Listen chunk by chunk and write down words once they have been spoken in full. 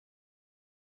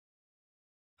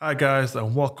Hi, guys,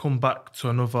 and welcome back to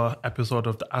another episode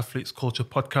of the Athletes Culture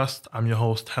Podcast. I'm your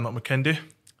host, Henoc Mukendi.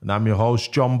 And I'm your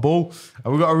host, John Bull.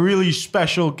 And we've got a really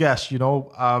special guest,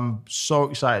 I'm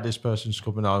so excited this person's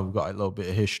coming on. We've got a little bit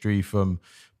of history from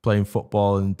playing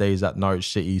football and days at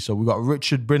Norwich City. So we've got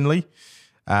Richard Brindley.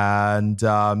 And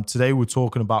today we're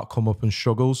talking about come up and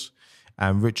struggles.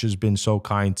 And Richard's been so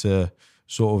kind to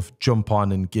sort of jump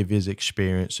on and give his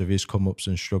experience of his come ups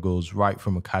and struggles right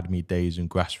from academy days and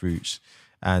grassroots.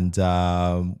 And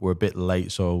we're a bit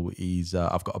late, so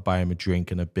I've got to buy him a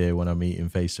drink and a beer when I meet him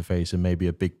face to face, and maybe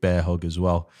a big bear hug as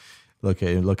well. Look at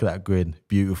him, look at that grin,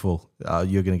 beautiful.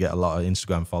 You're going to get a lot of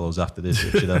Instagram follows after this,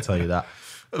 Richard, I'll tell you that.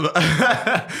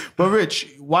 But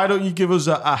Rich, why don't you give us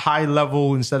a high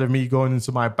level, instead of me going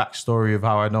into my backstory of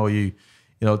how I know you,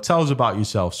 tell us about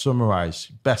yourself, summarize,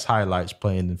 best highlights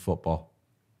playing in football.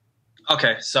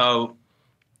 Okay, so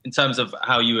in terms of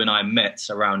how you and I met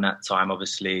around that time,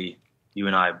 obviously, you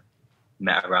and I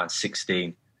met around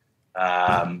 16,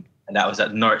 and that was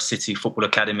at Norwich City Football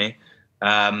Academy.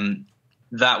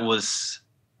 That was,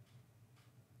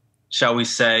 shall we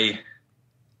say,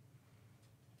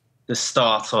 the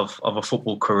start of a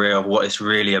football career, of what it's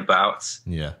really about.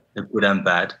 Yeah, the good and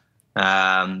bad.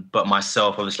 But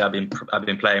myself, obviously, I've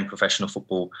been playing professional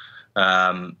football.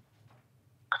 I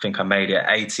think I made it at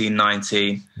 18,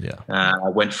 19. Yeah, I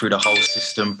went through the whole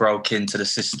system, broke into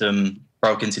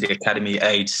the academy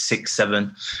age 6,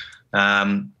 7.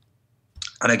 And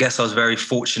I guess I was very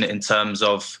fortunate in terms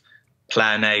of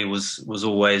plan A was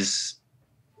always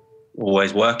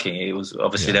working. It was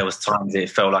obviously There was times it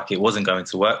felt like it wasn't going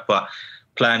to work, but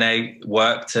plan A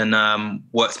worked, and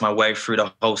worked my way through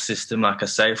the whole system, like I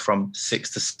say, from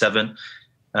 6 to 7.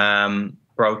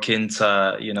 Broke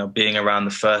into, being around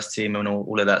the first team and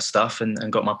all of that stuff,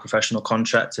 and got my professional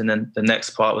contract. And then the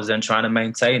next part was then trying to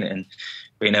maintain it and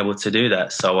being able to do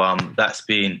that. So that's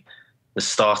been the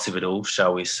start of it all,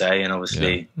 shall we say. And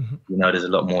obviously, there's a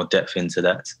lot more depth into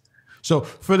that. So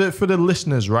for the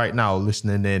listeners right now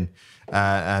listening in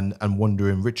and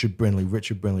wondering, Richard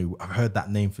Brindley, I've heard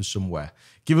that name for somewhere.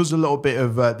 Give us a little bit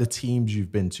of the teams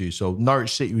you've been to. So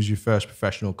Norwich City was your first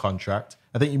professional contract.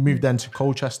 I think you moved then to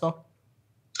Colchester.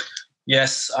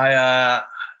 Yes, I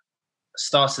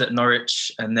started at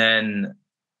Norwich, and then,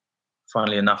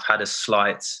 funnily enough, had a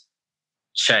slight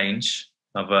change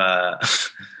of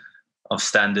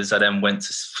standards. I then went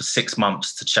for 6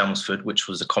 months to Chelmsford, which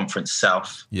was a Conference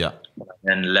South. Yeah.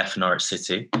 And left Norwich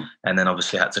City, and then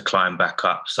obviously had to climb back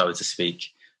up, so to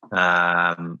speak.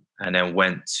 And then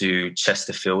went to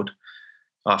Chesterfield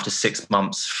after 6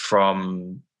 months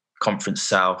from Conference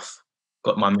South.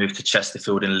 Got my move to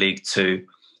Chesterfield in League Two.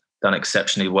 Done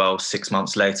exceptionally well. 6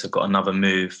 months later, got another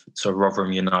move to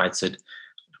Rotherham United,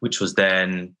 which was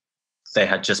then, they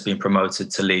had just been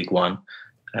promoted to League One.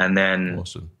 And then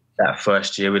awesome. That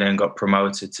first year, we then got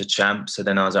promoted to Champ. So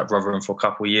then I was at Rotherham for a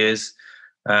couple of years.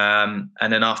 And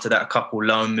then after that, a couple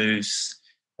loan moves,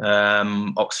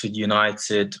 Oxford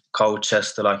United,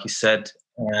 Colchester, like you said,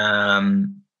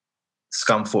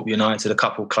 Scunthorpe United, a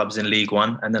couple clubs in League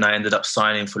One. And then I ended up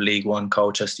signing for League One,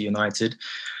 Colchester United.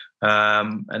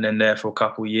 And then there for a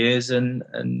couple of years, and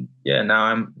now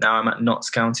I'm at Notts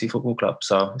County Football Club.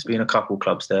 So it's been a couple of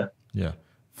clubs there. Yeah,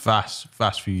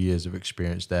 vast few years of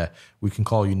experience there. We can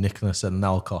call you Nicholas and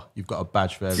Nelka. You've got a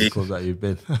badge for every club that you've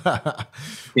been.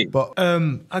 But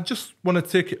I just want to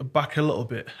take it back a little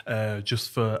bit, just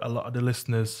for a lot of the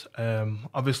listeners.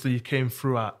 Obviously, you came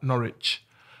through at Norwich.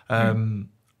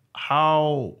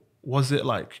 How was it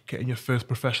like getting your first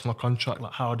professional contract?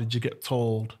 Like, how did you get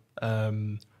told?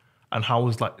 And how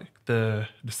was like the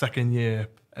second year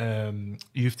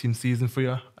youth team season for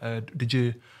you? Did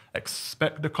you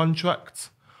expect the contract,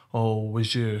 or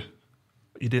was you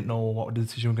didn't know what the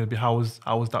decision was going to be? How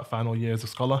was that final year as a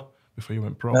scholar before you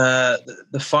went pro?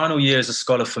 The final year as a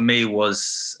scholar for me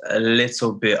was a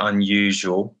little bit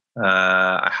unusual.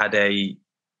 I had an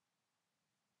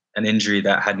injury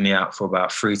that had me out for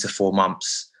about 3 to 4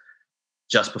 months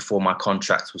just before my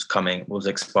contract was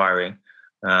expiring.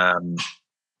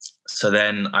 So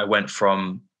then I went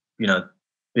from,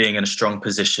 being in a strong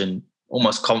position,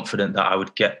 almost confident that I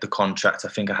would get the contract. I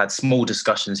think I had small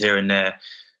discussions here and there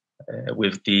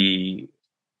with the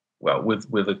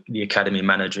academy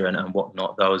manager and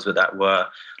whatnot. Those that were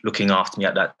looking after me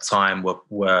at that time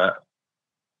were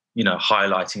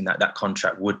highlighting that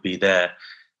contract would be there.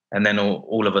 And then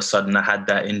all of a sudden I had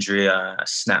that injury. I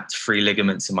snapped 3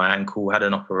 ligaments in my ankle, had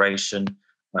an operation.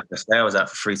 Like I say, I was out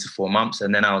for 3 to 4 months.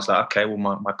 And then I was like, okay,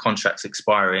 well, my contract's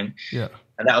expiring. Yeah.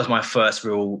 And that was my first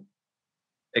real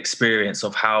experience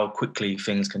of how quickly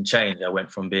things can change. I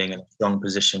went from being in a strong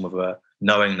position with a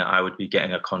knowing that I would be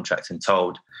getting a contract and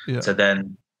told, to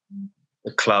then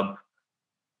the club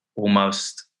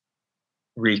almost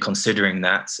reconsidering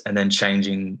that and then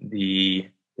changing the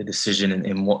decision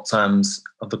in what terms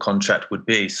of the contract would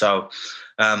be. So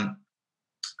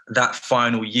that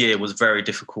final year was very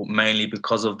difficult, mainly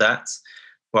because of that.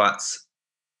 But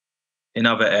in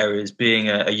other areas, being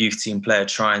a youth team player,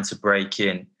 trying to break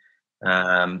in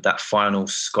that final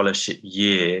scholarship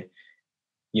year,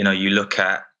 you know, you look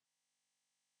at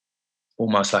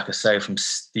almost like I say, from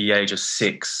the age of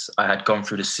 6, I had gone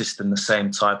through the system, the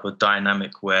same type of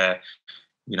dynamic where,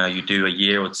 you know, you do a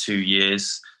year or 2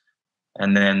 years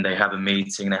and then they have a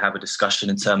meeting, they have a discussion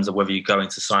in terms of whether you're going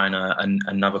to sign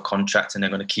another contract and they're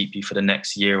going to keep you for the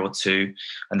next year or 2.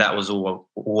 And that was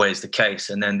always the case.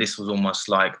 And then this was almost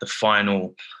like the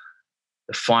final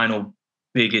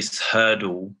biggest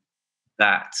hurdle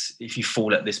that if you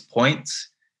fall at this point,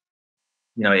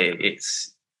 you know,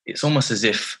 it's almost as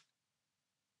if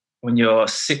when you're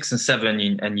 6 and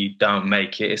 7 and you don't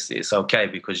make it, it's okay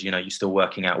because, you know, you're still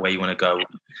working out where you want to go,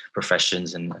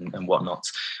 professions and whatnot.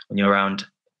 When you're around,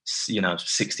 you know,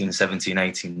 16, 17,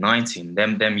 18, 19,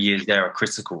 them years there are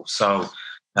critical. So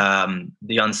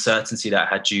the uncertainty that I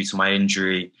had due to my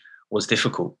injury was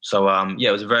difficult. So, yeah,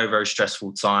 it was a very, very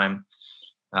stressful time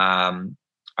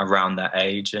around that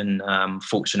age. And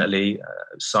fortunately,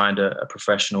 signed a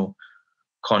professional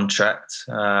contract.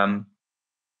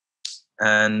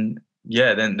 And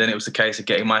yeah, then it was a case of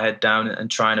getting my head down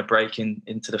and trying to break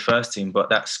into the first team. But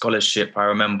that scholarship, I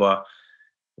remember,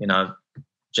 you know,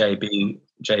 JB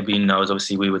knows,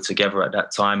 obviously we were together at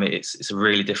that time. It's a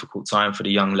really difficult time for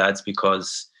the young lads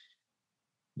because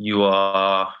you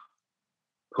are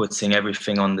putting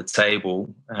everything on the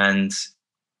table, and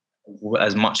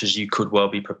as much as you could well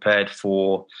be prepared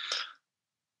for,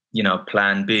 you know,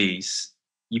 plan Bs,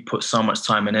 you put so much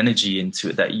time and energy into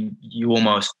it that you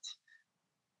almost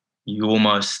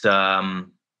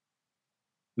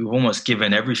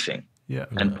given everything,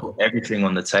 and put everything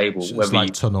on the table. It's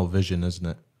like tunnel vision, isn't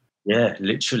it? Yeah,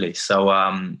 literally. So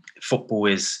football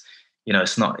is, you know,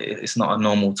 it's not a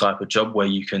normal type of job where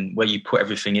you put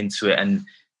everything into it, and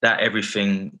that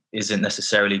everything isn't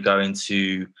necessarily going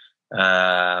to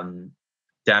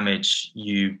damage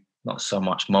you. Not so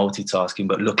much multitasking,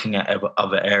 but looking at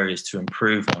other areas to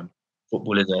improve on.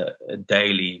 Football is a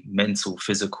daily mental,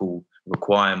 physical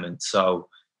requirement. So,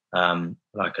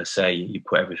 like I say, you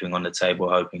put everything on the table,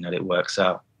 hoping that it works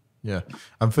out. Yeah,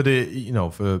 and for the, you know,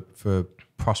 for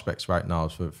prospects right now,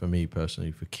 for me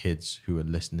personally, for kids who are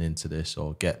listening to this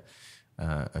or get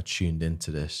tuned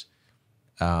into this,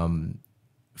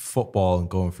 football and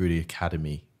going through the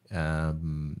academy,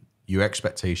 your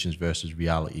expectations versus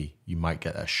reality, you might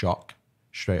get a shock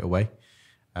straight away.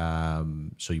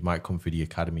 So you might come through the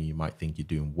academy, you might think you're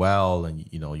doing well, and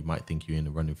you know, you might think you're in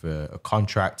the running for a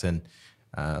contract, and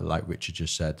like Richard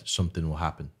just said, something will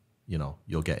happen. You know,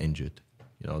 you'll get injured.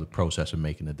 You know, the process of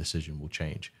making a decision will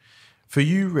change. For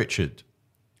you, Richard,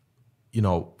 you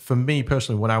know, for me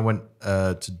personally, when I went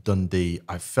to Dundee,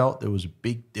 I felt there was a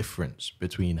big difference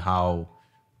between how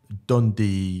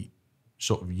Dundee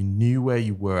sort of, you knew where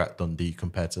you were at Dundee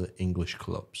compared to the English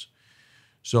clubs.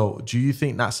 So do you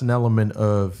think that's an element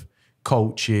of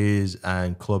coaches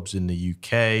and clubs in the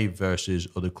UK versus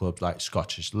other clubs like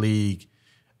Scottish League?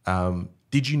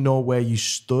 Did you know where you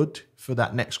stood for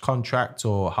that next contract,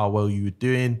 or how well you were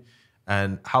doing,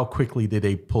 and how quickly did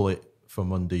they pull it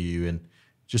from under you? And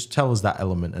just tell us that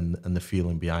element and the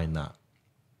feeling behind that.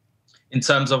 In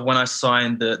terms of when I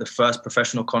signed the first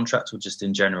professional contract, or just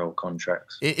in general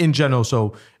contracts? In general.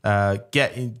 So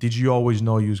did you always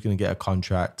know you was going to get a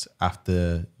contract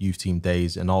after youth team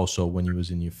days? And also when you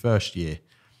was in your first year,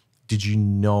 did you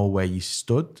know where you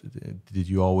stood? Did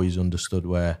you always understood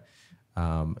where,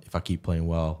 if I keep playing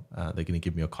well, they're going to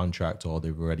give me a contract, or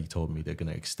they've already told me they're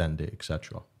going to extend it,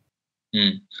 etc.?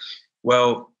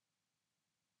 Well,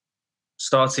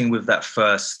 starting with that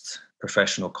first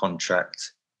professional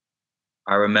contract,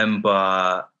 I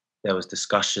remember there was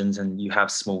discussions, and you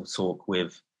have small talk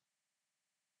with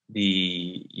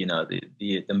the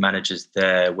managers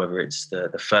there, whether it's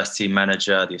the first team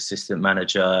manager, the assistant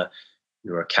manager,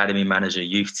 your academy manager,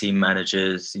 youth team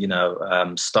managers, you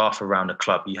know, staff around the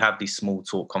club. You have these small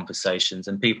talk conversations,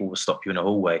 and people will stop you in the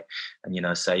hallway and, you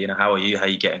know, say, you know, how are you? How are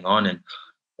you getting on? And,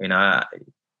 you know,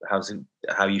 how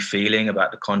are you feeling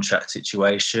about the contract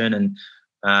situation? And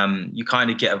you kind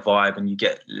of get a vibe, and you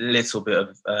get a little bit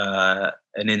of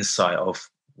an insight of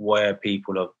where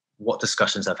people are, what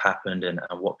discussions have happened, and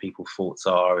what people's thoughts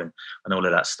are, and all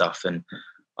of that stuff. And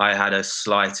I had a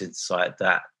slight insight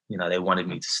that, you know, they wanted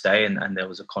me to stay, and there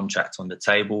was a contract on the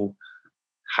table.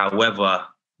 However,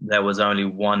 there was only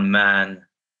one man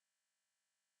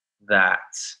that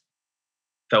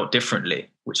felt differently,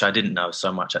 which I didn't know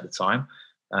so much at the time.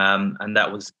 And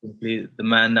that was simply the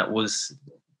man that was,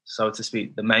 so to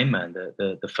speak, the main man,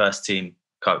 the first team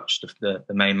coach, the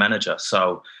main manager.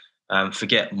 So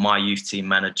forget my youth team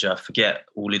manager, forget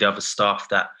all of the other staff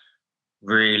that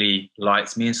really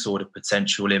liked me and saw the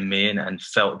potential in me and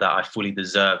felt that I fully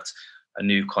deserved a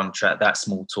new contract. That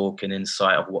small talk and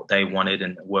insight of what they wanted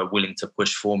and were willing to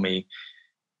push for me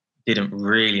didn't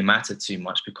really matter too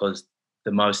much, because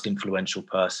the most influential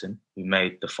person who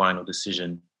made the final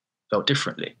decision felt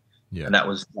differently. Yeah. And that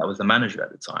was the manager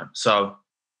at the time. So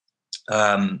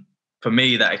for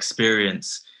me, that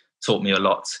experience taught me a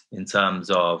lot in terms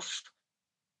of,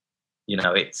 you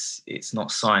know, it's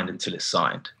not signed until it's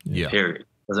signed. Yeah. Period.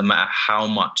 Doesn't matter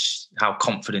how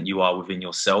confident you are within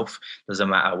yourself. Doesn't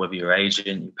matter whether your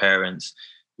agent, your parents,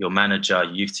 your manager,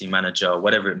 your youth team manager,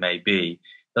 whatever it may be.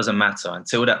 Doesn't matter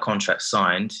until that contract's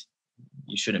signed.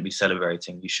 You shouldn't be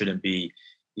celebrating. You shouldn't be,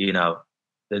 you know,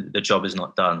 the job is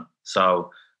not done.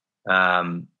 So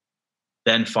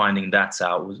then finding that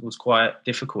out was quite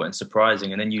difficult and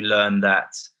surprising. And then you learn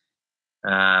that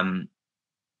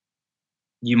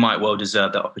you might well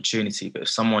deserve that opportunity, but if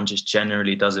someone just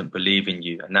generally doesn't believe in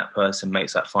you and that person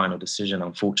makes that final decision,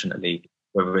 unfortunately,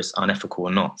 whether it's unethical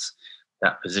or not,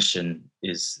 that position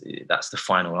that's the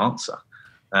final answer.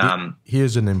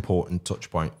 Here's an important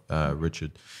touch point,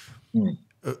 Richard.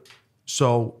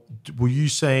 So were you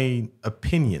saying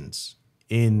opinions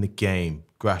in the game,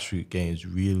 grassroots games,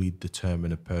 really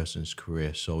determine a person's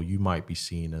career? So you might be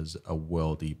seen as a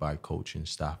worldie by coaching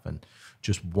staff, and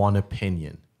just one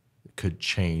opinion could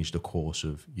change the course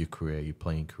of your career, your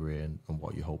playing career, and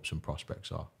what your hopes and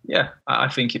prospects are. Yeah, I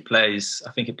think it plays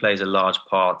a large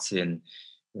part in,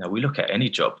 you know, we look at any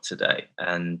job today,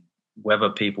 and whether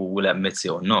people will admit it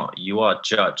or not, you are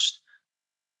judged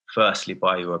firstly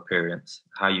by your appearance,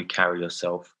 how you carry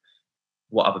yourself,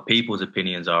 what other people's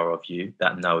opinions are of you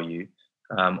that know you.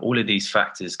 All of these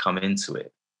factors come into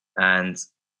it. And,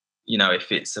 you know,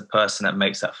 if it's a person that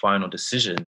makes that final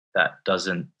decision that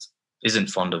isn't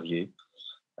fond of you,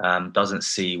 doesn't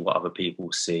see what other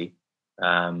people see,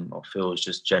 or feels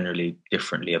just generally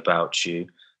differently about you,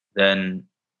 then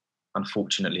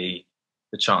unfortunately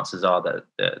the chances are that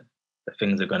the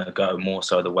things are going to go more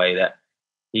so the way that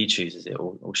he chooses it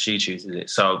or she chooses it.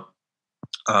 So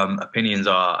opinions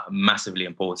are massively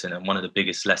important. And one of the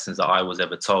biggest lessons that I was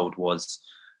ever told was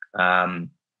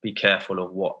be careful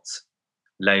of what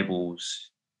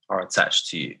labels are attached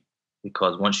to you.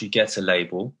 Because once you get a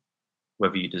label,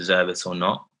 whether you deserve it or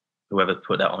not, whoever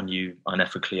put that on you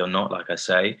unethically or not, like I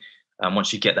say,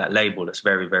 once you get that label, it's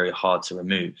very, very hard to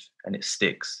remove and it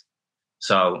sticks.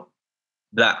 So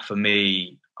that for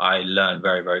me, I learned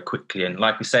very, very quickly. And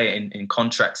like we say, in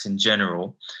contracts in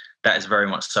general, that is very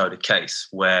much so the case,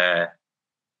 where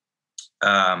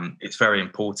it's very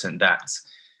important that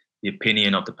the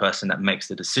opinion of the person that makes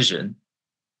the decision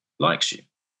likes you.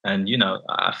 And, you know,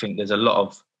 I think there's a lot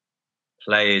of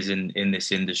players in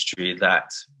this industry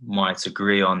that might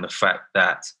agree on the fact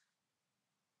that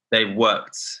they've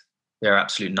worked their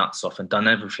absolute nuts off and done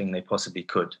everything they possibly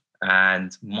could,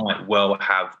 and might well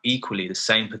have equally the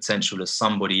same potential as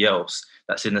somebody else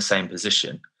that's in the same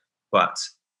position. But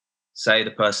say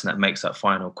the person that makes that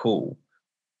final call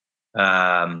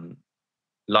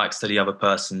likes the other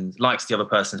person's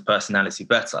personality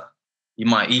better, you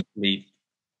might equally,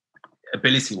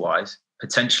 ability-wise,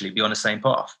 potentially be on the same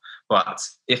path. But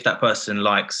if that person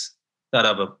likes that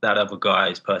other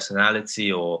guy's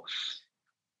personality, or,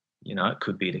 you know, it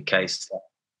could be the case that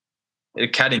the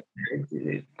academy,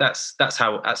 that's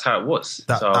how it was.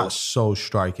 That's so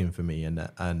striking for me, and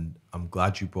I'm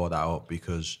glad you brought that up,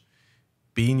 because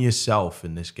being yourself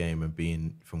in this game and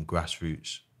being from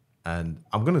grassroots, and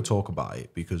I'm going to talk about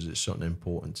it because it's something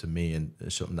important to me and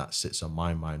it's something that sits on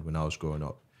my mind when I was growing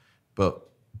up. But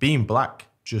being black,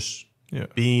 just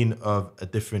being of a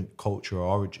different culture or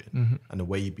origin, and the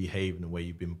way you behave and the way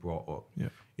you've been brought up. Yeah.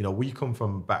 You know, we come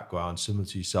from a background similar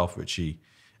to yourself, Richie.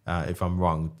 If I'm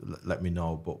wrong, let me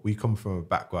know. But we come from a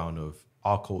background of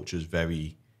our culture is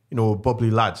very, you know, bubbly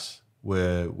lads.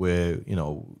 We're you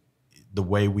know, the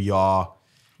way we are.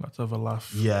 Like to have a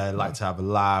laugh. Yeah, like to have a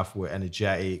laugh. We're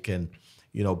energetic, and,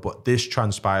 you know, but this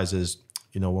transpires as,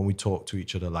 you know, when we talk to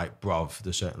each other like bruv,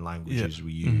 the certain languages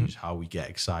we use, how we get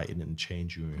excited in the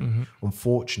changing room.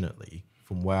 Unfortunately,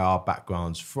 from where our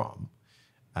background's from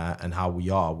and how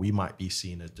we might be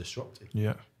seen as disruptive.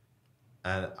 Yeah.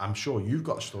 And I'm sure you've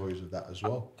got stories of that as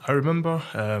well. I remember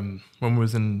when we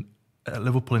was at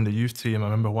Liverpool in the youth team, I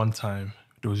remember one time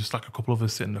there was just like a couple of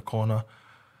us sitting in the corner,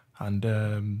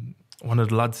 and one of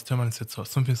the lads turned around and said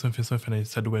something, and he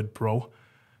said the word bro.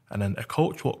 And then a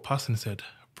coach walked past and said,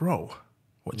 bro,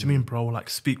 what do you mean, bro? Like,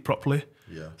 speak properly.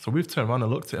 Yeah. So we've turned around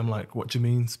and looked at him like, what do you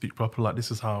mean, speak properly? Like,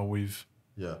 this is how we've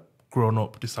grown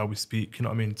up. This is how we speak, you know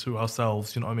what I mean, to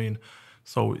ourselves, you know what I mean?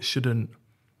 So it shouldn't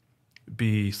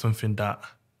be something that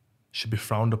should be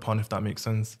frowned upon, if that makes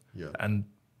sense. Yeah.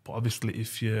 But obviously,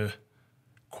 if you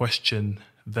question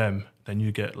them, then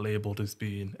you get labelled as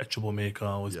being a troublemaker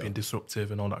or as being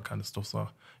disruptive and all that kind of stuff. So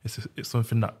it's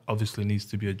something that obviously needs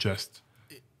to be addressed.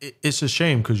 It's a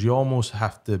shame because you almost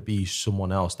have to be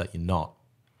someone else that you're not.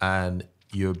 And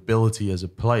your ability as a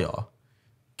player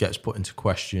gets put into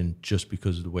question just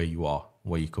because of the way you are,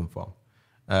 where you come from.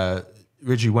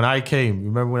 Richie,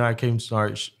 remember when I came to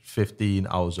Norwich 15,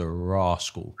 I was a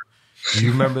rascal. Do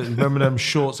you remember them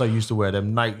shorts I used to wear,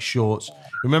 them Nike shorts?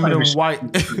 Remember them white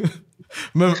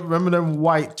remember them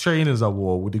white trainers I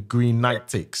wore with the green Nike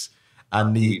ticks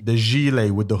and the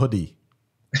gilet with the hoodie?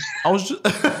 I was just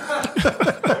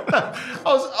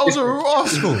I was a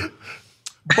rascal.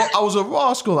 But I was a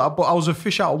rascal, but I was a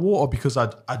fish out of water because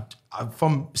I'm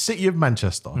from City of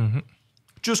Manchester,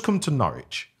 just come to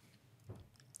Norwich.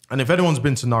 And if anyone's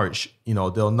been to Norwich, you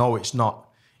know, they'll know it's not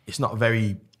a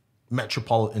very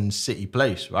metropolitan city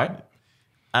place, right?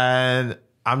 And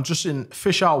I'm just in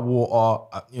fish out of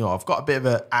water. You know, I've got a bit of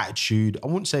an attitude. I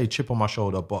wouldn't say a chip on my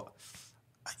shoulder, but,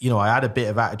 you know, I had a bit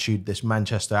of attitude, this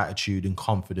Manchester attitude and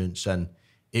confidence. And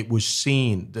it was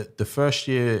seen that the first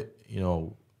year, you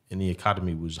know, in the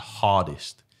academy was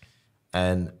hardest.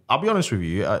 And I'll be honest with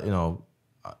you,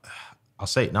 I'll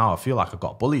say it now, I feel like I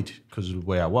got bullied because of the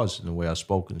way I was and the way I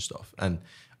spoke and stuff. And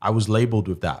I was labelled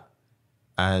with that.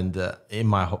 And in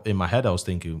my head, I was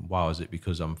thinking, wow, is it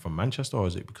because I'm from Manchester or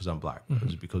is it because I'm black?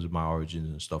 Is it because of my origins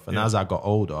and stuff? And as I got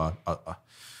older,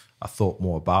 I thought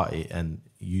more about it. And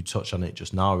you touched on it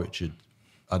just now, Richard.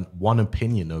 And one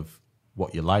opinion of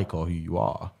what you like or who you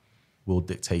are will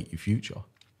dictate your future.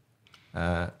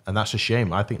 And that's a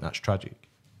shame. I think that's tragic.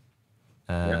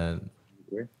 But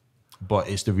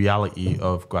it's the reality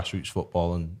of grassroots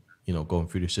football and, you know, going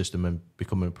through the system and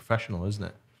becoming a professional, isn't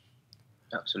it?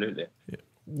 Absolutely. Yeah.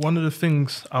 One of the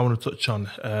things I want to touch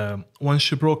on,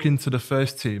 once you broke into the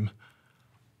first team,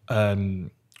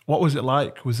 what was it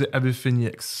like? Was it everything you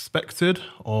expected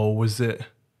or was it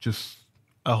just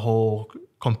a whole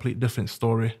complete different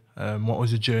story? What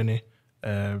was your journey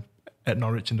at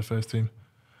Norwich in the first team?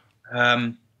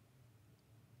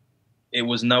 It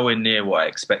was nowhere near what I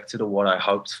expected or what I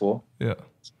hoped for. Yeah.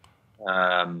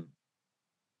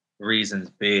 Reasons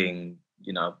being,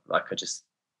 you know, like I just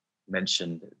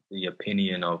mentioned, the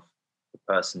opinion of the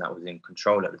person that was in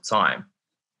control at the time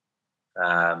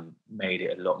made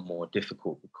it a lot more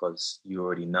difficult because you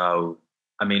already know.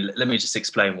 I mean, let me just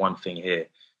explain one thing here.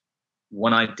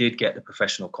 When I did get the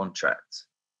professional contract,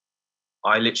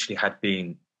 I literally had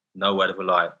been, no word of a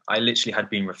lie, I literally had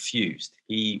been refused.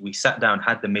 We sat down,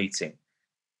 had the meeting.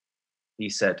 He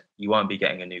said, you won't be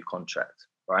getting a new contract,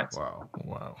 right?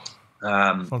 Wow.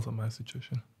 Sounds like my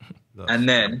situation. And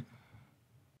then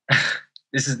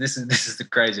this is the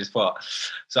craziest part.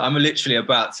 So I'm literally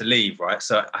about to leave, right?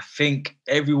 So I think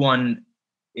everyone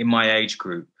in my age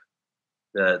group,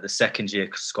 the second year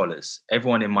scholars,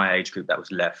 everyone in my age group that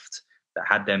was left, that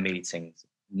had their meetings,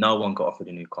 no one got offered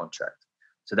a new contract.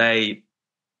 So the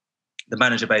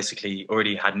manager basically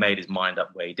already had made his mind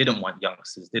up where he didn't want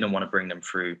youngsters, didn't want to bring them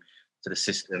through to the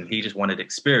system. He just wanted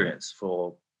experience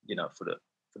for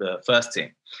the first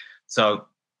team. So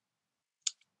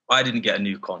I didn't get a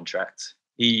new contract.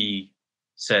 He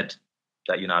said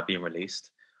that, you know, I'd been released.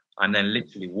 I'm then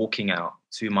literally walking out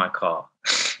to my car.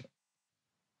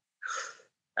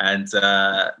 And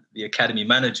the academy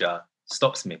manager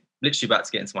stops me, literally about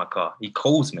to get into my car. He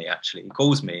calls me,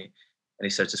 and he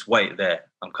says, just wait there,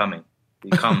 I'm coming. He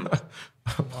comes.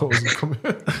 What was he coming?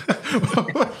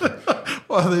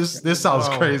 Well, this sounds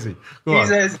crazy. He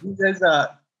says,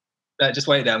 just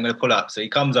wait there, I'm going to pull up. So he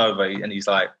comes over and he's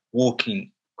like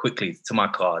walking quickly to my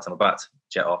car as I'm about to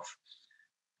jet off.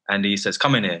 And he says,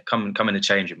 come in here, come in the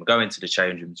change room. We'll go into the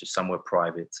change room, just somewhere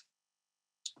private.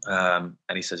 And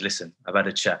he says, listen, I've had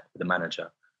a chat with the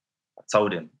manager. I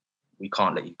told him, we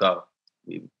can't let you go.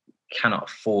 We cannot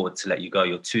afford to let you go.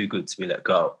 You're too good to be let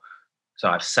go. So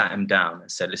I've sat him down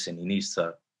and said, listen, he needs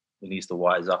to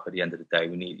wise up at the end of the day.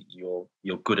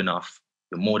 You're good enough.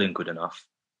 You're more than good enough.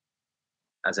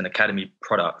 As an academy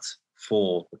product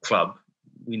for the club,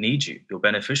 we need you. You're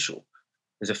beneficial.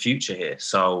 There's a future here.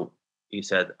 So he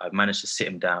said, I've managed to sit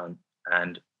him down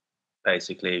and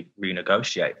basically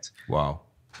renegotiate. Wow.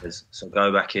 So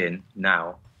go back in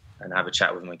now and have a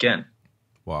chat with him again.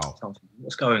 Wow. So,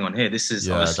 what's going on here? This is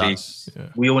Yeah, obviously,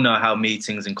 we all know how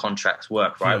meetings and contracts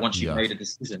work, right? Once you've made a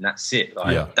decision, that's it.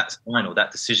 Like, that's final.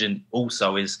 That decision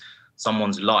also is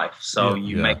someone's life. So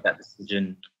you make that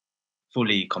decision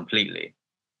fully, completely.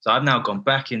 So I've now gone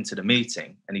back into the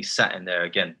meeting, and he's sat in there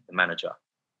again, the manager.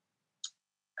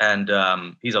 And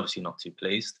he's obviously not too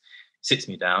pleased. Sits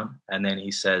me down, and then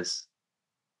he says,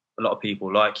 a lot of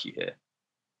people like you here,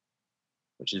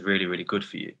 which is really, really good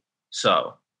for you.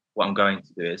 So what I'm going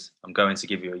to do is I'm going to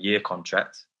give you a year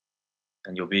contract,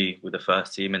 and you'll be with the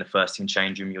first team in the first team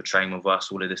change room. You'll train with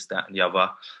us, all of this, that, and the other.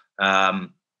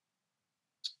 And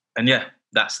yeah,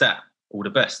 that's that. All the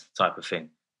best type of thing.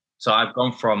 So I've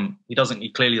gone from,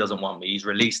 he clearly doesn't want me. He's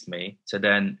released me, to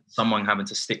then someone having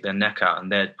to stick their neck out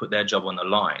and put their job on the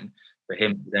line for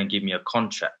him to then give me a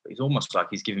contract. But it's almost like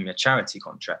he's giving me a charity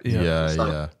contract.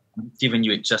 Yeah. I'm giving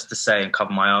you it just to say and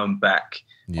cover my own back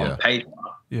on paper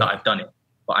that I've done it.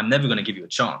 But I'm never going to give you a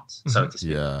chance, so to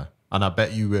speak. Yeah. And I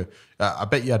bet you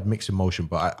had mixed emotion,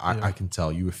 but I can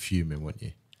tell you were fuming, weren't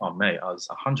you? Oh, mate, I was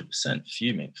 100%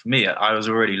 fuming. For me, I was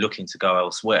already looking to go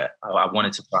elsewhere. I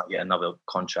wanted to try and get another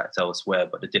contract elsewhere.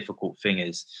 But the difficult thing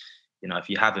is, if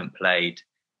you haven't played,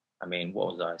 I mean,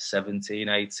 what was I, 17,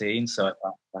 18? So if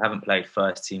I haven't played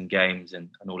first team games and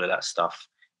all of that stuff,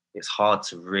 it's hard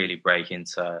to really break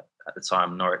into, at the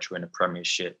time, Norwich were in the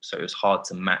Premiership. So it was hard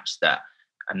to match that.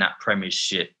 And that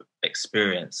Premiership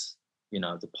experience,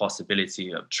 the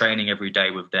possibility of training every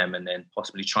day with them and then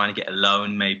possibly trying to get a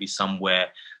loan maybe somewhere.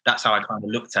 That's how I kind of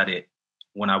looked at it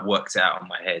when I worked it out in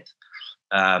my head.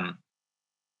 And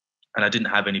I didn't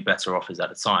have any better offers at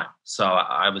the time. So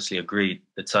I obviously agreed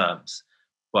the terms.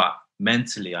 But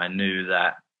mentally, I knew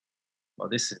that, well,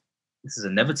 this is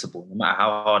inevitable. No matter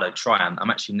how hard I try, I'm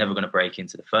actually never going to break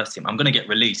into the first team. I'm going to get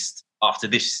released after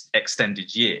this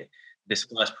extended year, this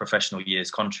first professional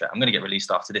year's contract. I'm going to get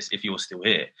released after this if you're still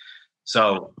here.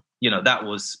 So, that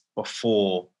was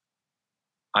before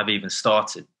I've even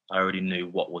started. I already knew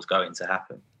what was going to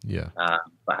happen. Yeah. But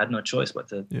I had no choice but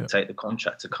to take the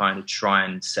contract to kind of try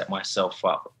and set myself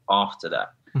up after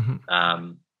that.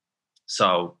 Mm-hmm.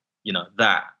 So,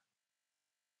 that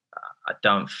I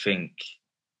don't think,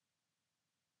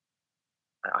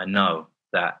 I know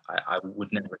that I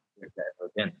would never experience that ever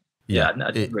again.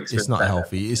 It's not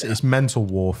healthy. It's mental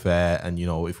warfare. And,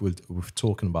 if we're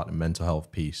talking about the mental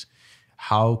health piece,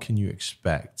 how can you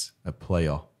expect a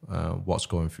player what's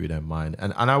going through their mind?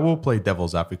 And I will play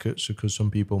devil's advocate, because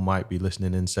some people might be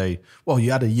listening and say, well,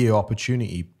 you had a year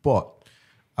opportunity. But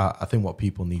I think what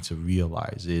people need to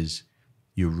realize is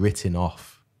you're written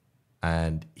off,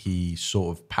 and he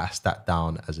sort of passed that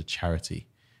down as a charity.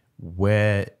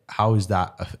 How is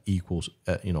that a equals,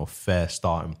 fair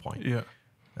starting point? Yeah.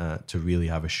 To really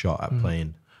have a shot at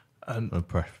playing. And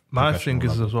my thing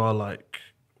is as well, like,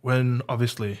 when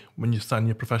you sign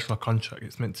your professional contract,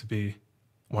 it's meant to be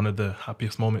one of the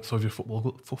happiest moments of your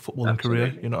footballing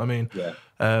career. You know what I mean? Yeah.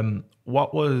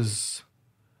 What was,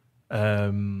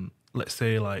 let's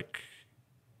say, like,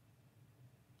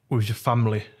 with your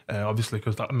family? Obviously,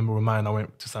 because I remember with mine, I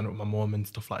went to sign up with my mom and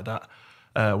stuff like that.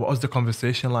 What was the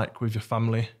conversation like with your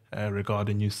family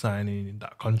regarding you signing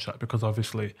that contract? Because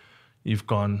obviously, you've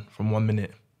gone from 1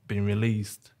 minute being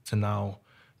released to now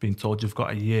being told you've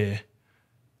got a year,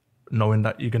 knowing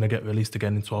that you're going to get released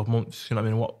again in 12 months. You know what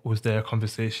I mean? What was their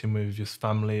conversation with your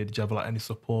family? Did you have any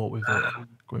support with it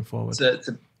going forward?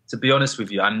 To be honest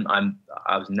with you, I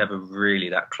was never really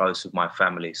that close with my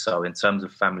family. So in terms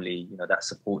of family, that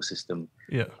support system,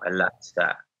 I lacked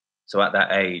that. So at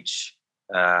that age,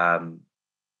 my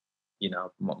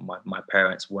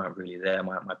parents weren't really there.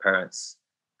 My parents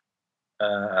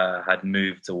had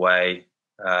moved away,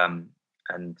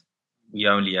 and we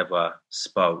only ever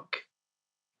spoke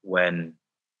when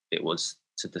it was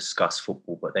to discuss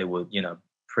football, but they were,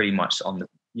 pretty much on the,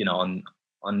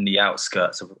 on the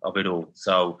outskirts of it all.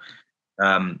 So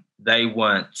they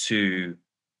weren't too,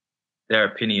 their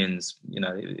opinions,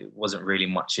 it wasn't really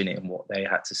much in it in what they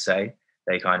had to say.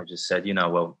 They kind of just said,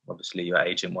 well, obviously your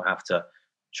agent will have to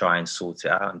try and sort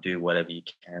it out and do whatever you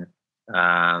can.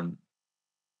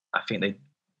 I think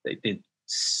they did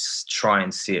try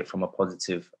and see it from a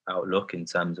positive outlook in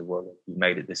terms of, well, you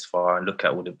made it this far, and look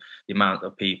at all the amount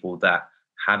of people that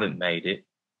haven't made it,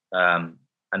 and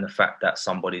the fact that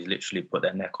somebody's literally put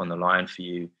their neck on the line for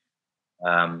you,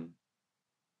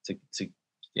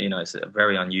 it's a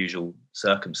very unusual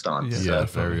circumstance. Yeah,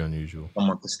 very unusual.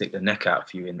 Someone to stick their neck out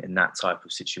for you in that type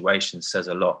of situation says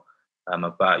a lot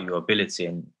about your ability,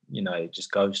 and it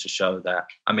just goes to show that.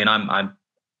 I mean, I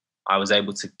was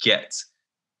able to get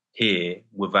here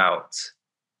without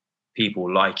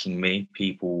people liking me,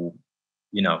 people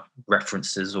you know,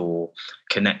 references or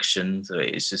connections.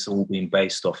 It's just all been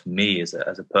based off me as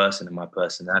a person and my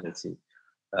personality.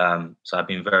 So I've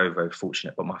been very, very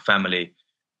fortunate. But my family,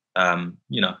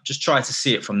 you know, just try to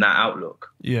see it from that outlook.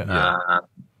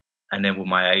 And then with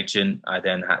my agent, I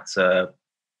then had to,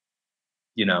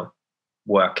 you know,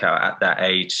 work out at that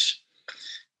age,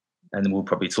 and we'll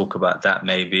probably talk about that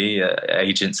maybe,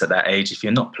 agents at that age, if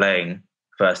you're not playing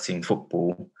first team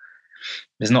football,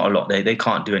 there's not a lot. They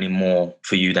can't do any more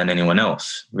for you than anyone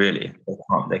else, really.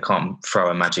 They can't throw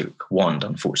a magic wand,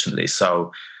 unfortunately.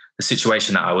 So the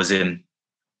situation that I was in,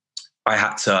 I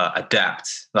had to adapt.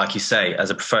 Like you say,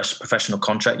 as a professional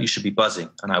contract, you should be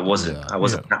buzzing. And I wasn't. I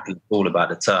wasn't happy at all about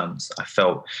the terms. I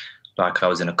felt like I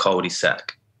was in a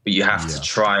cul-de-sac. But you have to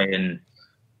try and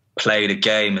play the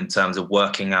game in terms of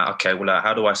working out, okay, well,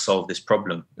 how do I solve this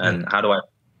problem? And how do I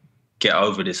get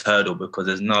over this hurdle? Because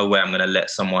there's no way I'm going to let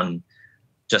someone,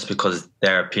 just because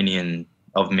their opinion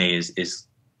of me is,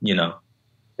 you know,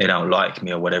 they don't like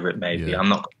me or whatever it may be. I'm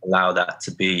not going to allow that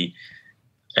to be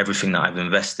everything that I've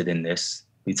invested in this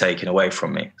be taken away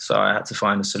from me. So I had to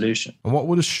find a solution. And what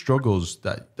were the struggles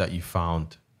that you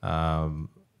found, you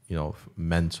know,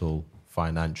 mental,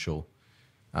 financial?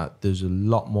 There's a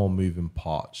lot more moving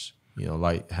parts. You know,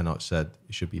 like Henoc said,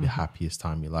 it should be the happiest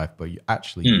time of your life, but you're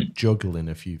actually juggling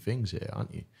a few things here,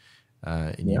 aren't you?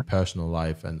 In your personal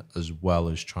life, and as well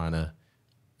as trying to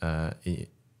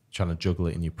juggle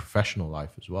it in your professional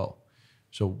life as well.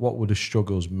 So what were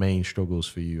the main struggles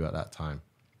for you at that time?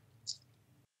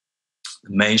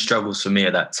 The main struggles for me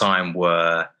at that time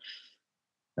were,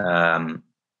 I'd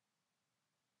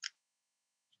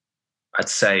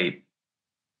say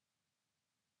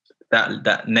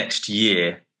that next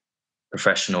year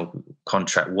professional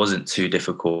contract wasn't too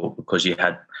difficult because you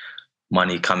had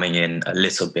money coming in a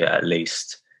little bit at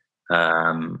least.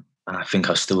 And I think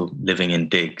I was still living in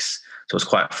digs. So I was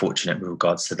quite fortunate with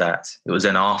regards to that. It was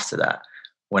then after that,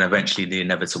 when eventually the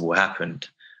inevitable happened,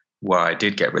 where I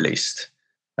did get released,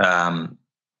 that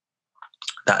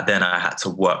then I had to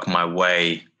work my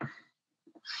way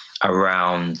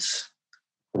around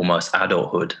almost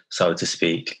adulthood, so to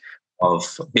speak,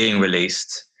 of being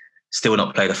released, still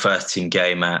not played a first team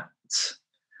game at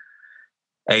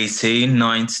 18,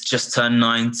 just turned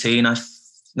 19. I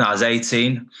was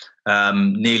 18,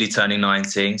 nearly turning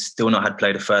 19, still not had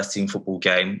played a first team football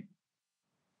game.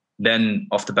 Then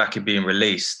off the back of being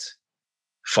released,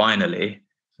 finally,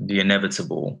 the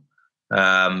inevitable,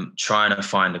 trying to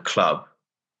find a club.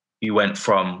 I went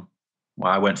from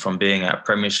being at a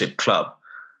Premiership club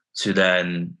to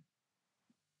then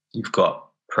you've got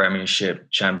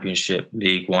Premiership, Championship,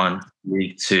 League One,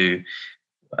 League Two,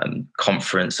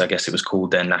 Conference, I guess it was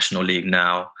called then, National League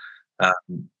now.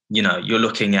 You know, you're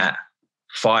looking at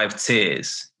 5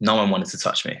 tiers. No one wanted to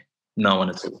touch me. No one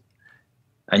at all.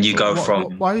 And you go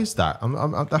from... Why is that?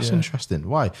 That's interesting.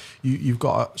 Why? You've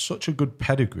got such a good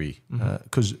pedigree.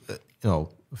 Because, you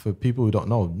know, for people who don't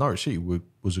know, Norwich City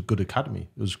was a good academy.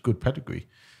 It was good pedigree.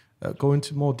 Go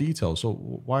into more detail. So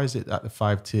why is it that the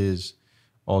 5 tiers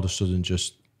all of a sudden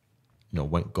just, you know,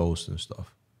 went ghost and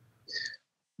stuff?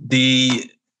 The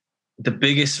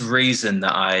biggest reason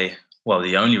that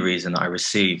the only reason that I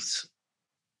received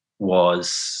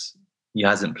was he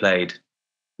hasn't played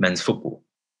men's football,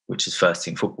 which is first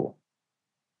team football.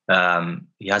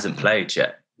 He hasn't played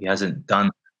yet. He hasn't done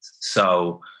that.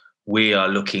 So we are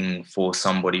looking for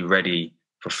somebody ready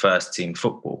for first team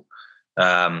football.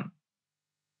 And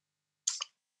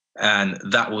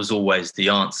that was always the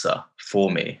answer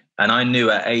for me. And I knew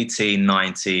at 18,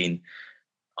 19,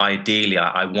 ideally,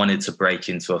 I wanted to break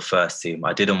into a first team.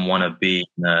 I didn't want to be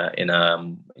in a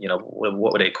you know,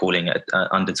 what were they calling it?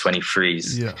 Under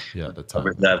 23s. Yeah, at the time.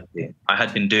 Reserve team. I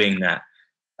had been doing that.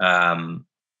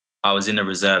 I was in a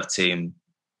reserve team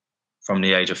from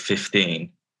the age of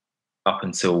 15 up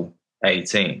until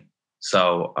 18.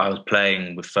 So I was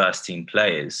playing with first team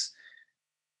players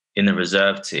in the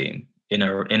reserve team, in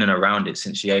and around it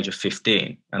since the age of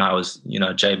 15. And I was, you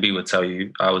know, JB would tell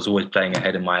you, I was always playing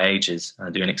ahead of my ages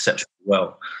and doing exceptionally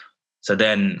well. So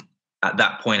then at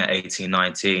that point at 18,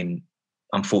 19,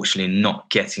 unfortunately not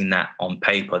getting that on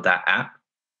paper, that app,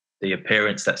 the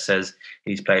appearance that says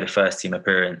he's played a first team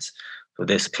appearance for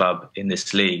this club in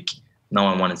this league, no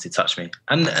one wanted to touch me.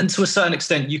 And to a certain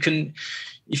extent, you can,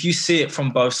 if you see it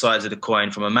from both sides of the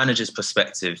coin, from a manager's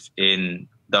perspective in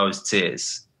those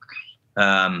tiers,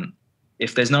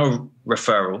 if there's no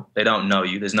referral, they don't know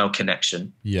you, there's no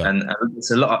connection. Yeah. And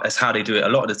it's how they do it a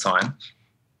lot of the time,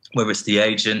 whether it's the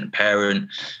agent, parent,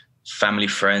 family,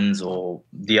 friends, or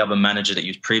the other manager that you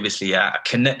was previously at, a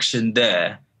connection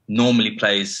there normally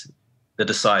plays the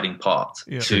deciding part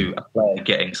to a player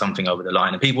getting something over the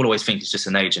line. And people always think it's just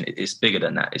an agent. It's bigger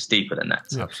than that. It's deeper than that.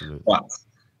 Yeah, absolutely. But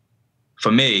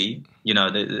for me, you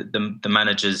know, the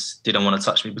managers didn't want to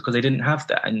touch me because they didn't have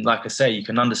that. And like I say, you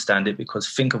can understand it because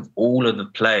think of all of the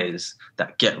players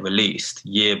that get released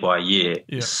year by year.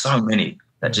 There's so many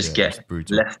that just get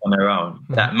left on their own.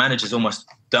 That managers almost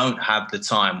don't have the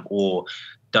time or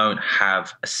don't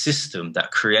have a system that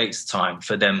creates time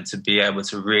for them to be able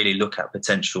to really look at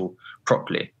potential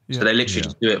properly. So they literally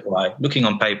just do it by looking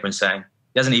on paper and saying,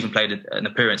 he hasn't even played an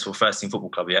appearance for first team football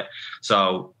club yet.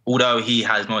 So although he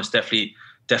has most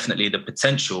definitely the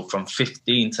potential from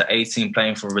 15 to 18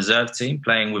 playing for a reserve team,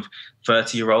 playing with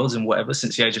 30-year-olds and whatever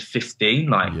since the age of 15,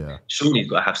 like surely he's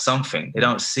got to have something. They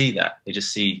don't see that. They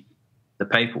just see the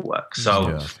paperwork.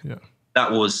 So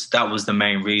that was the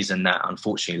main reason that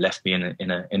unfortunately left me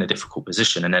in a difficult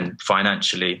position. And then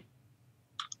financially,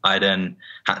 I then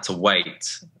had to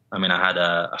wait. I mean, I had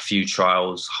a few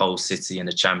trials, Hull City in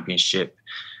the Championship,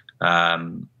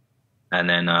 and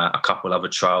then a couple other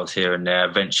trials here and there.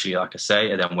 Eventually, like I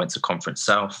say, I then went to Conference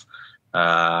South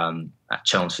at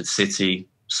Chelmsford City,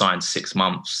 signed 6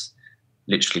 months,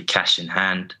 literally cash in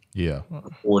hand. Yeah.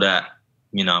 All that,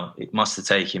 you know, it must have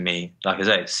taken me, like I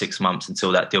say, 6 months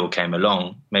until that deal came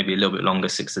along, maybe a little bit longer,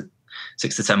 6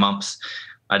 to 10 months.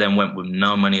 I then went with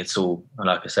no money at all. And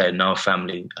like I said, no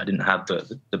family. I didn't have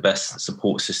the best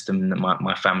support system.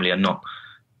 My family are not,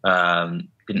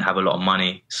 didn't have a lot of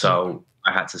money. So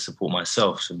I had to support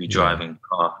myself. So be driving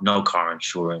no car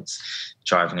insurance,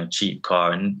 driving a cheap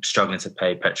car and struggling to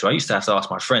pay petrol. I used to have to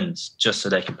ask my friends just so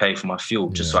they could pay for my fuel,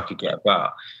 just so I could get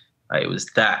about. It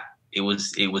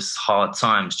was hard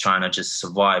times trying to just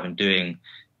survive and doing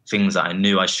things that I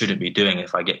knew I shouldn't be doing.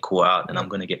 If I get caught out, then I'm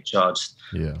going to get charged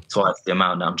twice the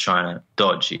amount that I'm trying to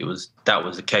dodge. That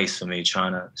was the case for me,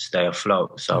 trying to stay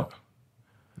afloat. So,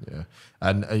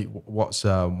 And what's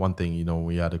one thing, you know,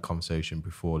 we had a conversation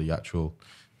before the actual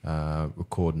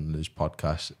recording of this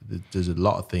podcast. There's a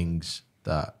lot of things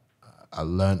that I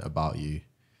learned about you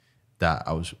that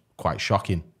I was quite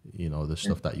shocking, you know, the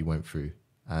stuff that you went through.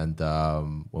 And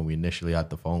when we initially had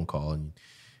the phone call and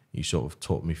you sort of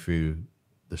talked me through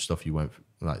the stuff you went through,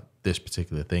 like this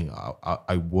particular thing,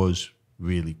 I was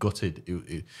really gutted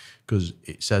because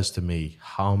it says to me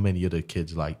how many other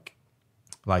kids like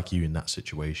you in that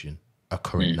situation are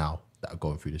current now that are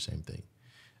going through the same thing.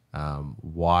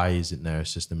 Why isn't there a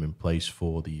system in place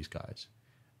for these guys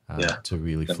to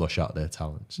really flush out their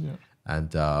talents?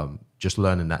 And just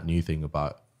learning that new thing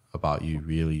about you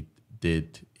really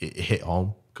did it hit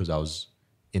home, because I was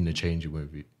in the changing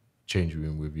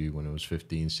room with you when I was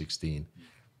 15, 16.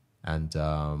 And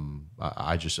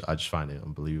I just find it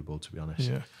unbelievable, to be honest.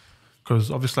 Yeah, because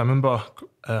obviously I remember,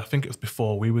 I think it was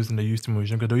before we was in the youth team when we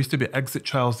was younger, there used to be exit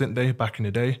trials, didn't they, back in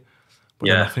the day? But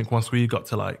then I think once we got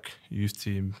to like youth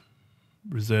team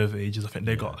reserve ages, I think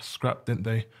they got scrapped, didn't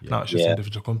they? Now it's just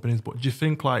individual companies. But do you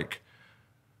think like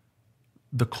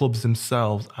the clubs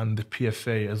themselves and the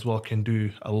PFA as well can do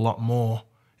a lot more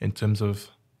in terms of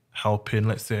helping,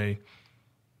 let's say,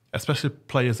 especially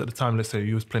players at the time, let's say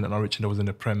you was playing at Norwich and I was in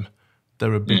the Prem,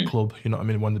 they're a big club, you know what I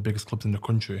mean, one of the biggest clubs in the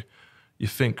country. You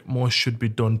think more should be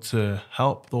done to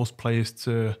help those players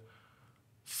to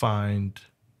find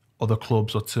other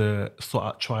clubs or to sort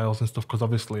out trials and stuff? Because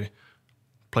obviously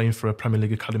playing for a Premier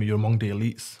League academy, you're among the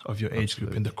elites of your age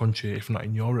group in the country, if not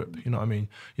in Europe, you know what I mean?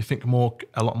 You think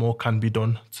a lot more can be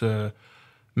done to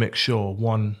make sure,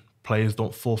 one, players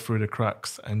don't fall through the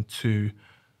cracks, and two,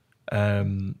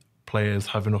 players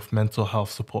have enough mental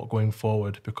health support going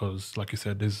forward, because like you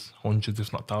said, there's hundreds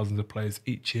if not thousands of players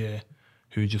each year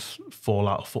who just fall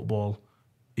out of football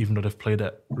even though they've played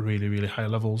at really, really high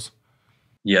levels.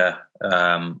 You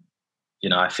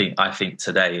know, I think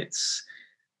today it's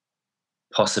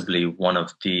possibly one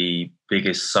of the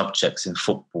biggest subjects in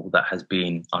football that has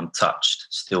been untouched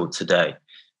still today,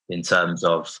 in terms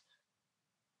of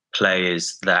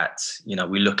players that, you know,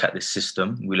 we look at this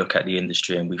system, we look at the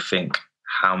industry and we think,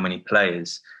 how many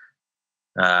players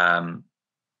try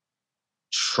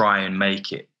and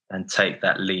make it and take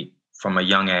that leap from a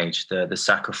young age, the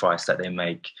sacrifice that they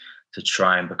make to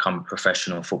try and become a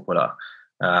professional footballer.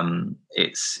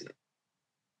 It's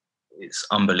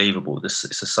unbelievable. It's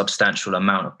a substantial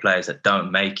amount of players that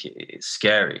don't make it. It's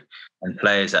scary. And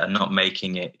players that are not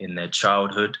making it in their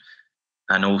childhood,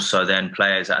 and also then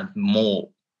players that are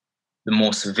the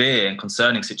more severe and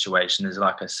concerning situation is,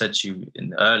 like I said to you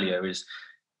earlier, is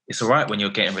it's all right when you're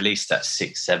getting released at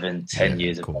 6, 7, 10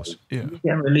 years of age. You're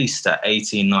getting released at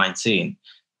 18, 19.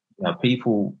 You know,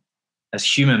 people as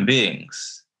human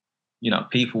beings, you know,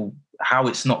 people, how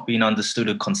it's not being understood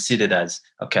or considered as,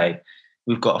 okay,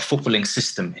 we've got a footballing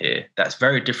system here that's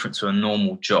very different to a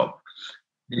normal job.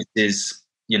 This is,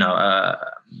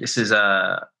 this is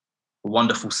a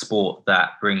wonderful sport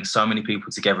that brings so many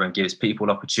people together and gives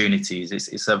people opportunities.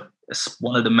 It's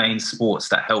one of the main sports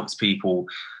that helps people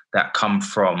that come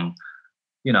from,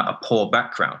 a poor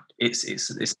background.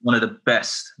 It's one of the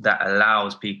best that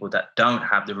allows people that don't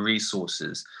have the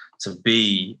resources to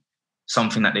be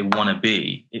something that they want to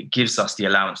be. It gives us the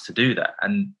allowance to do that.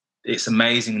 And it's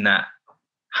amazing that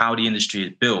how the industry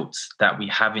is built, that we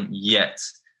haven't yet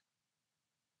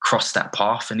crossed that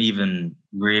path and even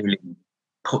really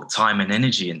put time and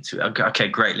energy into it. Okay,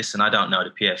 great. Listen, I don't know the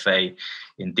PFA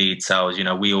in details.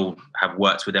 We all have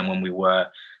worked with them when we were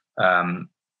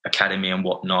academy and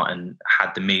whatnot, and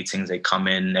had the meetings. They come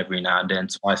in every now and then,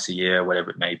 twice a year,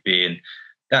 whatever it may be, and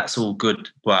that's all good.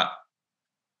 But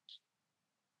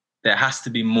there has to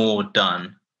be more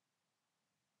done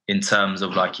in terms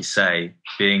of, like you say,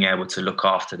 being able to look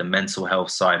after the mental health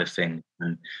side of things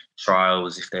and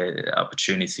trials, if there are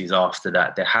opportunities after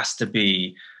that. There has to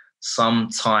be some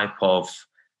type of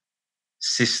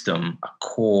system, a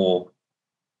core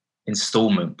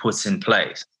installment put in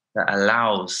place that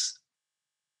allows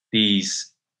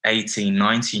these 18,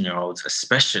 19-year-olds,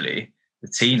 especially the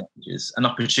teenagers, an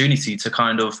opportunity to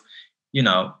kind of,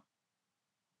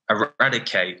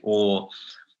 eradicate, or,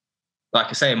 like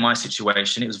I say, in my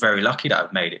situation, it was very lucky that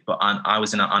I've made it, but I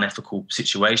was in an unethical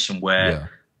situation where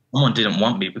someone didn't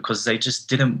want me because they just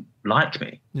didn't like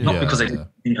me. Not because they didn't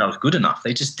think I was good enough.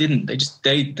 They just didn't. They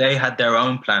had their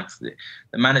own plan for it.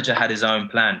 The manager had his own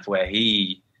plan for where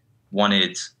he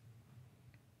wanted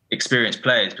experienced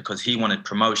players because he wanted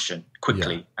promotion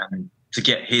quickly and to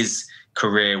get his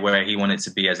career where he wanted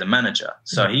to be as a manager.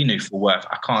 So he knew for work,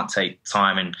 I can't take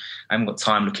time, and I haven't got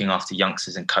time looking after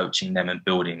youngsters and coaching them and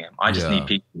building them. I just need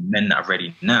people, men that are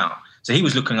ready now. So he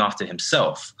was looking after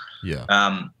himself.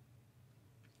 And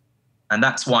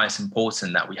that's why it's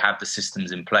important that we have the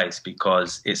systems in place,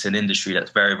 because it's an industry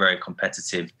that's very, very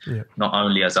competitive, not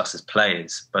only as us as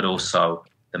players, but also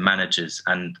the managers,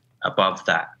 and above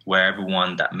that, where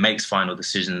everyone that makes final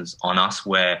decisions on us,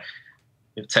 where,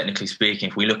 technically speaking,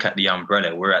 if we look at the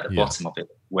umbrella, we're at the bottom of it,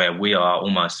 where we are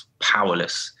almost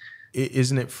powerless.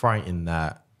 Isn't it frightening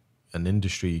that an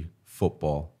industry,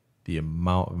 football, the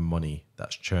amount of money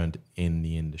that's churned in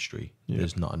the industry,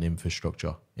 there's not an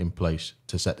infrastructure in place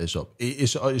to set this up?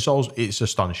 It's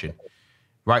astonishing.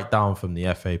 Right down from the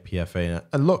FA, PFA,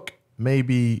 and look,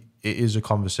 maybe it is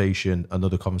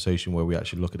another conversation where we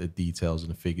actually look at the details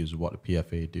and the figures of what the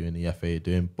PFA are doing, the FA are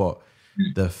doing, but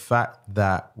the fact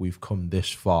that we've come this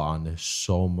far and there's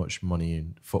so much money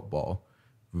in football,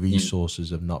 resources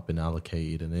have not been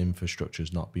allocated and infrastructure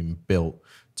has not been built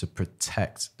to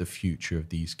protect the future of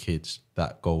these kids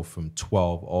that go from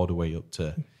 12 all the way up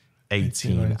to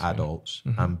 18 adults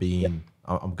and being,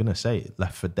 I'm going to say,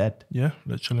 left for dead. Yeah,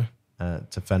 literally.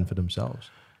 To fend for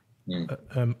themselves.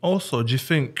 Also, do you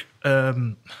think,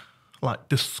 like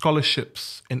the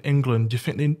scholarships in England, do you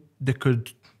think they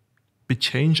could be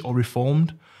changed or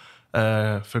reformed?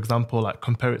 For example, like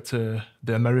compare it to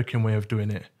the American way of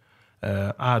doing it.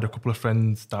 I had a couple of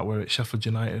friends that were at Sheffield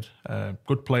United,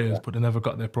 good players, but they never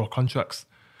got their pro contracts.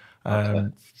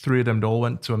 3 of them, they all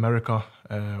went to America.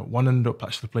 One ended up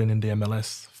actually playing in the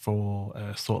MLS for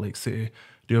Salt Lake City.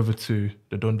 The other 2,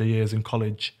 they've done their years in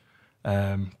college,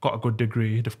 got a good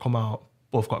degree. They've come out,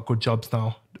 both got good jobs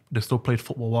now. They still played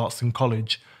football whilst in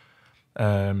college.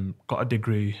 Got a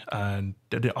degree, and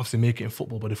they didn't obviously make it in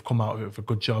football, but they've come out with a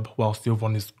good job, whilst the other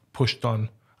one is pushed on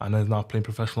and is now playing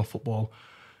professional football.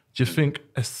 Do you think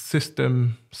a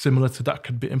system similar to that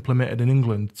could be implemented in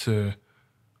England to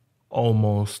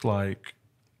almost like,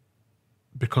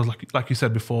 because like you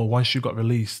said before, once you got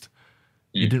released,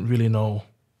 you didn't really know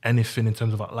anything in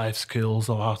terms of like life skills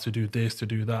or how to do this, to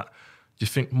do that. Do you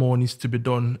think more needs to be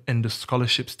done in the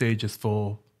scholarship stages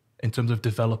in terms of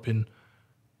developing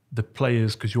the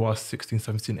players, because you are 16,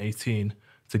 17, 18,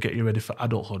 to get you ready for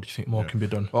adulthood? Do you think more can be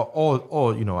done?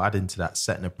 Or adding to that,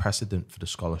 setting a precedent for the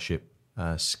scholarship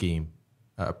scheme,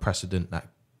 a precedent that,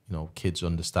 kids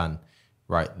understand,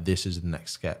 right, this is the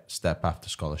next step after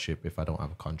scholarship if I don't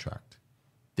have a contract.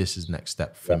 This is the next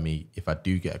step for me if I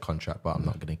do get a contract, but I'm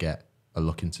not going to get a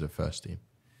look into the first team.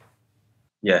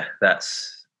 Yeah,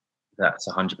 that's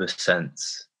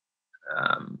 100%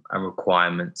 a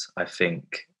requirement, I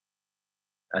think.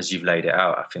 As you've laid it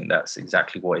out, I think that's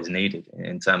exactly what is needed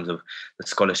in terms of the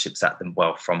scholarships at them.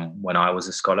 Well, from when I was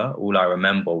a scholar, all I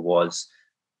remember was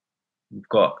you've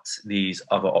got these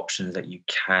other options that you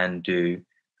can do,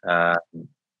 and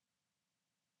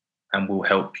will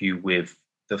help you with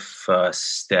the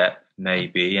first step,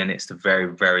 maybe. And it's the very,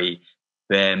 very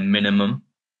bare minimum,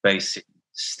 basic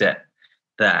step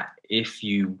that if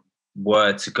you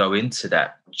were to go into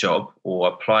that job or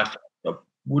apply for that job,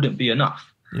 wouldn't be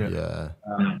enough.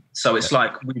 So it's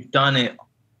like we've done it.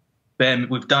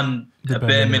 We've done a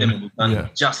bare minimum. We've done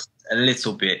just a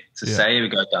little bit to say, here we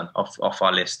go, done, off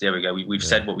our list. There we go. We've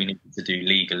said what we needed to do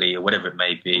legally or whatever it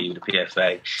may be with the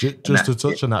PFA. Just to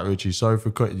touch on that, Richie, sorry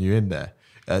for cutting you in there.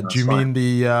 Do you mean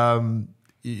the,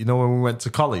 you know, when we went to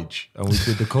college and we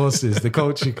did the courses, the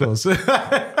coaching course?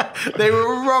 They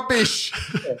were rubbish.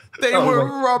 They were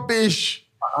rubbish.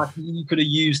 I think you could have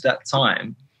used that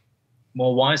time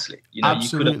more wisely. You know,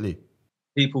 absolutely.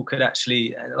 People could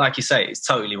actually, like you say, it's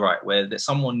totally right, where that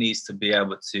someone needs to be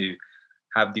able to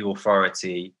have the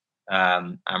authority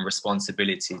and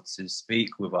responsibility to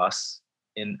speak with us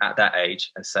at that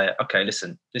age and say, okay,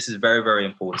 listen, this is very, very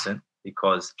important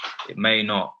because it may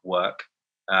not work.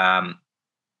 And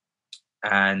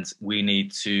we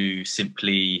need to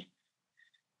simply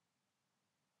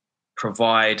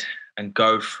provide and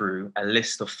go through a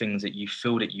list of things that you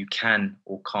feel that you can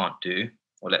or can't do,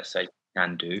 or let's say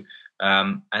can do.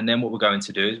 And then what we're going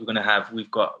to do is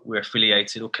we're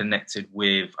affiliated or connected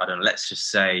with, I don't know, let's just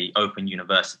say Open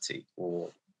University or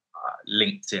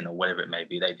LinkedIn or whatever it may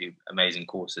be. They do amazing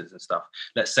courses and stuff.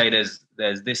 Let's say there's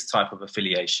this type of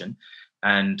affiliation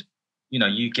and, you know,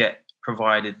 you get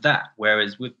provided that.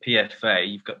 Whereas with PFA,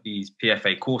 you've got these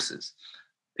PFA courses.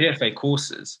 PFA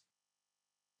courses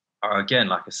are, again,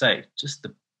 like I say, just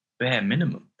the bare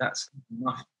minimum. That's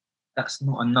enough. That's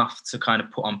not enough to kind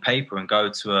of put on paper and go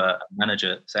to a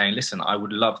manager saying, listen, I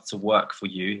would love to work for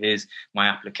you. Here's my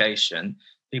application.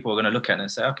 People are going to look at it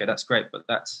and say, okay, that's great, but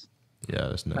that's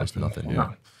nothing.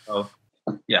 Yeah. So,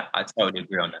 yeah, I totally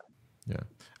agree on that. Yeah.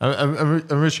 And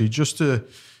Richie, just to,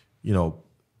 you know,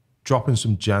 dropping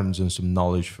some gems and some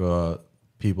knowledge for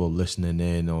people listening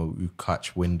in or who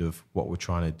catch wind of what we're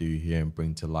trying to do here and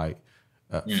bring to light.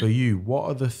 For you, what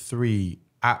are the 3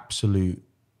 absolute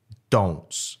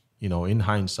don'ts, you know, in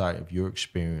hindsight of your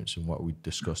experience and what we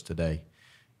discussed today?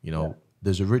 You know,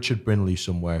 there's a Richard Brindley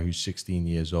somewhere who's 16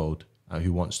 years old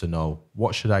who wants to know,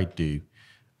 what should I do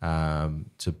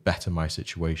to better my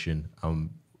situation?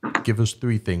 Give us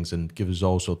 3 things and give us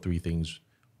also 3 things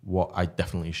what I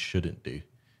definitely shouldn't do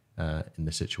in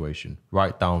the situation.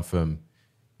 Right down from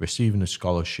receiving a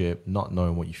scholarship, not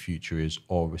knowing what your future is,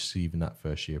 or receiving that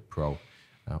first year pro,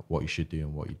 what you should do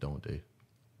and what you don't do.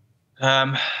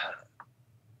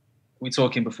 We're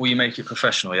talking before you make it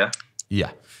professional, yeah?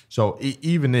 Yeah. So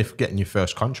even if getting your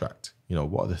first contract, you know,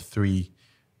 what are the 3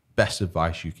 best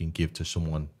advice you can give to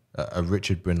someone, a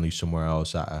Richard Brindley somewhere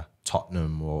else at a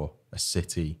Tottenham or a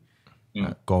City,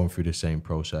 going through the same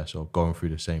process or going through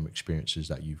the same experiences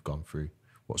that you've gone through?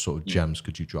 What sort of gems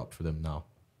could you drop for them now?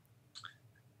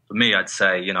 For me, I'd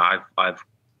say, you know, I've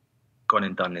gone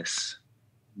and done this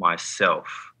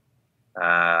myself.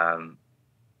 And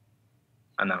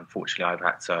unfortunately, I've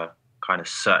had to kind of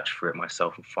search for it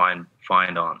myself and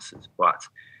find answers. But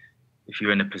if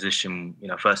you're in a position, you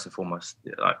know, first and foremost,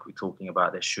 like we're talking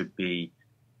about, there should be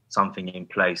something in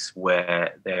place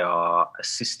where they are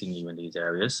assisting you in these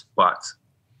areas. But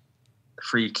the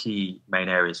 3 key main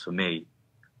areas for me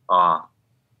are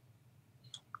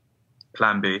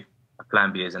Plan B. A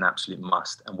Plan B is an absolute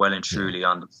must, and well and truly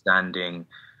understanding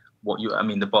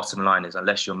the bottom line is,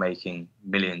 unless you're making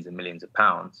millions and millions of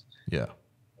pounds,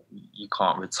 you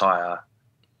can't retire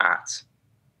at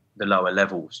the lower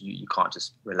levels. You can't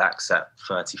just relax at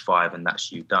 35 and that's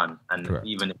you done. And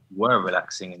even if you were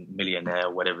relaxing and millionaire,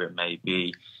 whatever it may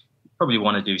be, you probably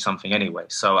want to do something anyway.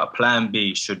 So a Plan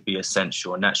B should be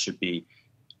essential, and that should be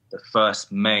the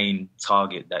first main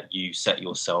target that you set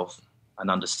yourself, and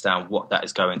understand what that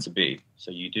is going to be. So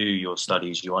you do your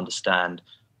studies, you understand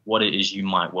what it is you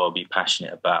might well be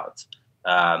passionate about.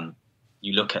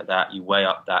 You look at that, you weigh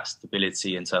up that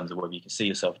stability in terms of whether you can see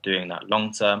yourself doing that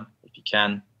long term. If you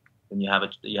can, then you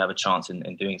have a chance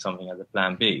in doing something as a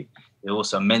Plan B. It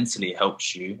also mentally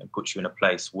helps you and puts you in a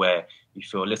place where you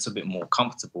feel a little bit more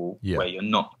comfortable, where you're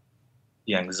not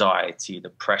the anxiety,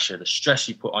 the pressure, the stress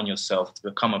you put on yourself to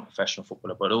become a professional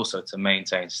footballer, but also to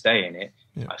maintain, stay in it,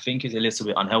 I think is a little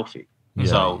bit unhealthy.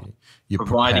 So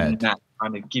providing that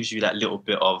kind of gives you that little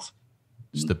bit of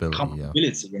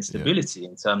comfortability and stability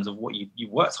in terms of what you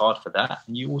worked hard for that,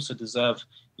 and you also deserve,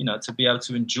 you know, to be able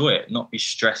to enjoy it, not be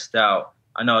stressed out.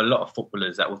 I know a lot of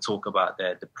footballers that will talk about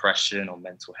their depression or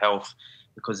mental health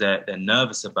because they're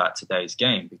nervous about today's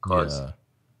game, because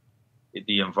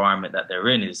the environment that they're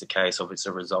in is the case of, it's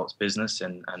a results business,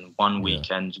 and one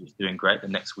weekend you're doing great, the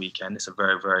next weekend it's a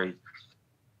very, very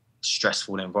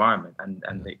stressful environment, and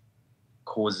it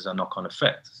causes a knock-on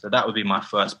effect. So that would be my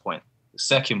first point. The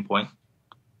second point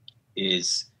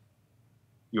is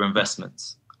your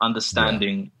investments.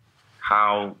 Understanding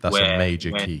how, that's where, a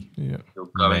major when key. you're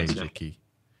going Major to key.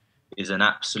 is an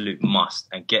absolute must.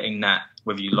 And getting that,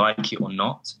 whether you like it or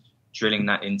not, drilling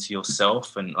that into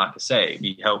yourself. And like I say, it'd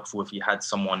be helpful if you had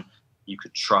someone you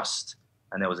could trust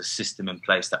and there was a system in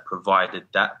place that provided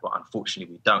that. But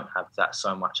unfortunately, we don't have that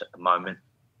so much at the moment,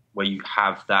 where you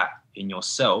have that in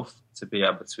yourself to be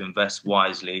able to invest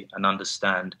wisely and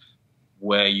understand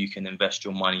where you can invest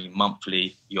your money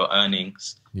monthly, your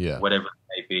earnings, whatever it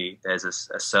may be. There's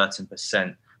a certain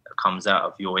percent that comes out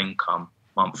of your income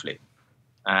monthly.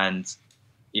 And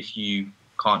if you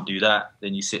can't do that,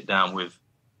 then you sit down with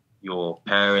your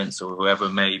parents or whoever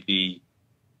may be,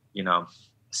 you know,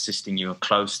 assisting you or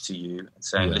close to you and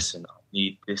saying, listen, I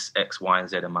need this X, Y, and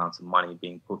Z amount of money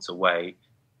being put away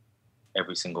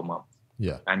every single month.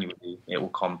 Annually, it will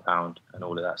compound and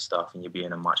all of that stuff, and you'll be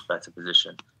in a much better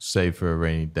position. Save for a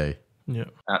rainy day. Yeah.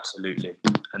 Absolutely.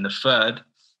 And the third,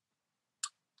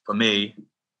 for me,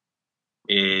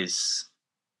 is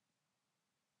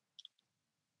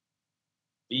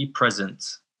be present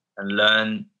and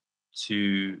learn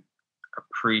to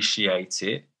appreciate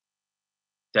it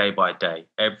day by day.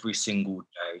 Every single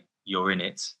day you're in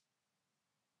it,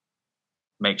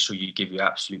 make sure you give your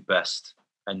absolute best.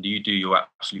 And you do your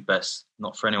absolute best,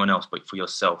 not for anyone else, but for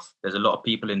yourself. There's a lot of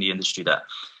people in the industry that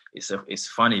it's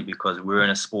funny because we're in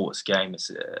a sports game.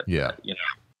 It's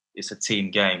it's a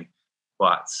team game,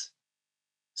 but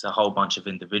it's a whole bunch of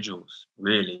individuals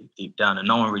really deep down. And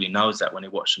no one really knows that when they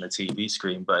watch on a TV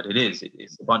screen, but it is.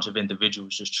 It's a bunch of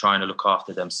individuals just trying to look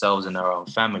after themselves and their own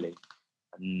family.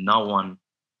 And no one,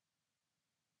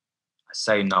 I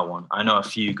say no one, I know a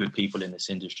few good people in this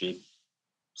industry,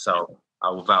 so I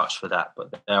will vouch for that.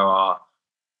 But there are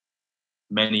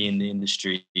many in the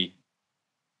industry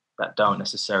that don't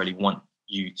necessarily want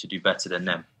you to do better than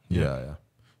them. Yeah.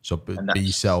 So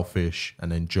be selfish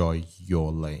and enjoy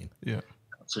your lane. Yeah.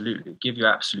 Absolutely. Give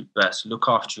your absolute best. Look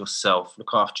after yourself. Look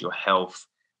after your health,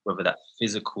 whether that's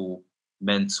physical,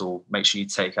 mental. Make sure you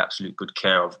take absolute good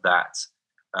care of that.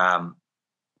 And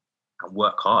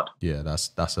work hard. Yeah,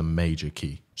 that's a major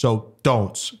key. So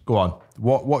don'ts. Go on.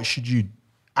 What should you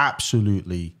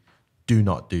absolutely do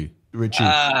not do, Richard?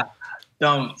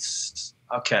 Don'ts.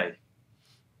 Okay,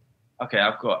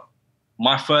 I've got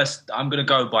my first. I'm going to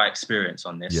go by experience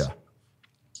on this. Yeah.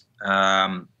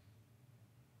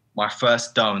 My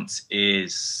first don't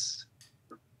is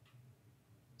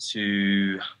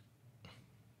to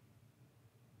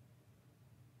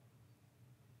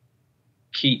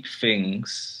keep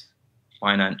things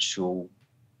financial,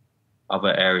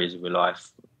 other areas of your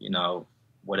life, you know,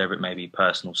 whatever it may be,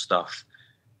 personal stuff.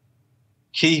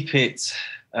 Keep it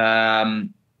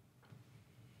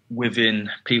within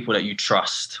people that you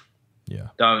trust. Yeah.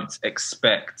 Don't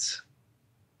expect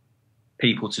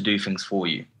people to do things for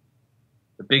you.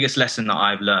 The biggest lesson that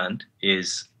I've learned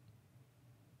is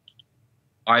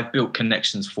I've built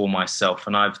connections for myself,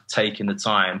 and I've taken the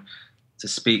time to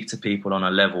speak to people on a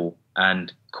level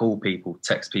and call people,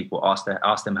 text people, ask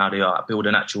them how they are, build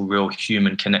an actual real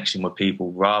human connection with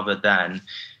people, rather than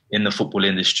in the football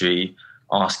industry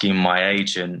asking my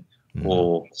agent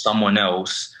or someone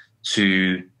else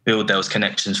to build those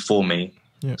connections for me.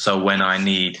 Yeah. So when I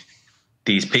need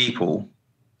these people,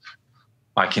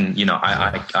 I can, you know,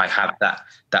 I have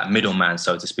that middleman,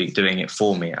 so to speak, doing it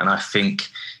for me. And I think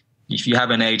if you have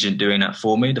an agent doing that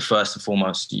for me, the first and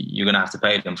foremost, you're going to have to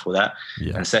pay them for that.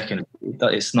 Yeah. And second,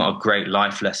 it's not a great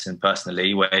life lesson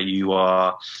personally, where you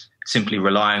are simply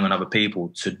relying on other people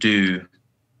to do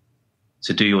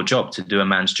your job, to do a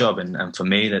man's job. And for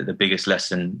me, the biggest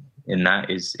lesson in that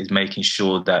is making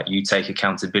sure that you take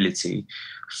accountability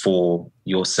for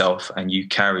yourself and you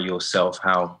carry yourself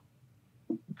how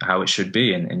it should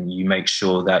be. And you make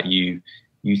sure that you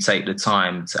take the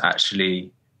time to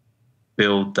actually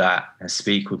build that and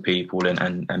speak with people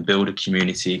and build a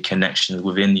community connection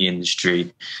within the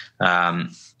industry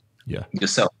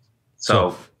yourself.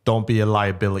 So don't be a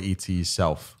liability to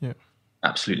yourself. Yeah.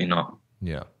 Absolutely not.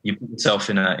 Yeah. You put yourself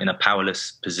in a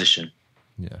powerless position.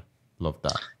 Yeah. Love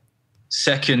that.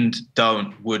 Second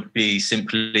don't would be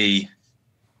simply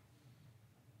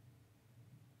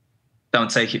don't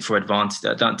take it for advantage.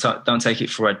 Don't take it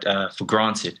for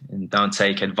granted, and don't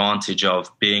take advantage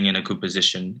of being in a good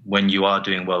position when you are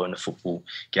doing well in a football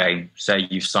game. Say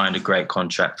you've signed a great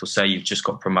contract, or say you've just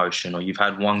got promotion, or you've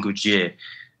had one good year.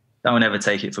 Don't ever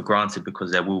take it for granted,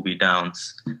 because there will be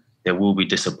downs, there will be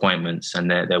disappointments, and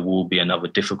there will be another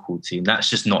difficulty. And that's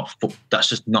just not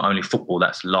only football.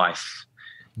 That's life,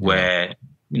 where,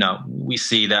 you know, we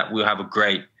see that we'll have a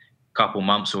great couple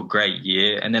months or a great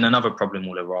year, and then another problem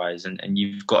will arise, and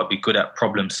you've got to be good at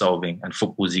problem solving, and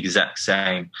football's the exact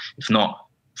same. If not,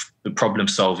 the problem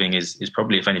solving is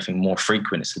probably, if anything, more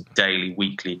frequent. It's a daily,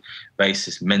 weekly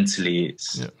basis. Mentally,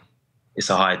 it's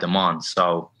a high demand.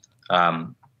 So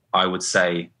I would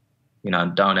say, you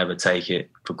know, don't ever take it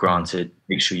for granted.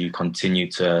 Make sure you continue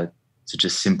to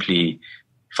just simply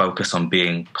focus on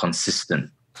being consistent.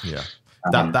 Yeah,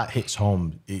 that hits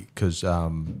home because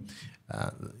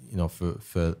you know,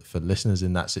 for listeners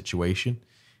in that situation,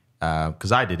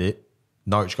 because I did it.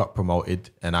 Norwich got promoted,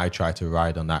 and I tried to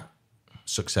ride on that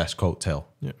success coattail,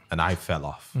 and I fell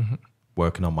off.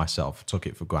 Working on myself, took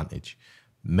it for granted.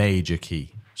 Major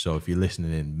key. So if you're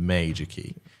listening in, major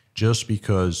key. Just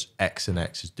because X and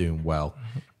X is doing well,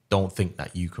 don't think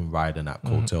that you can ride on that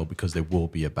coattail, because there will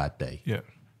be a bad day. Yeah.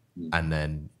 And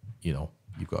then, you know,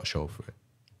 you've got to show for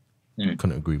it.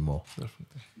 Couldn't agree more.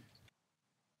 Definitely.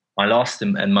 My last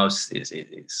and most,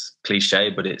 it's cliche,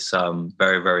 but it's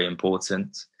very, very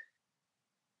important.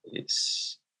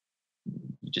 It's,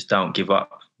 you just don't give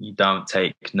up. You don't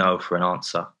take no for an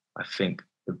answer. I think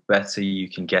the better you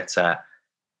can get at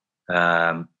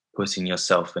putting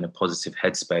yourself in a positive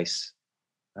headspace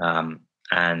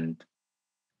and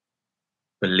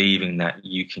believing that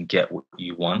you can get what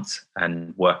you want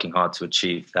and working hard to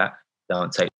achieve that.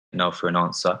 Don't take no for an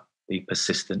answer. Be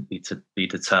persistent, be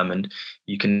determined.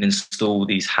 You can install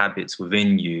these habits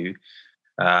within you.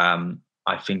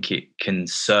 I think it can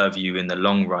serve you in the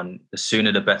long run. The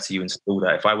sooner the better you install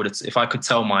that. If I could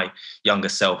tell my younger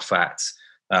self at,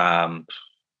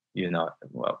 you know,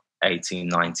 well, 18,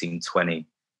 19, 20,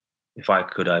 if I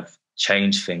could have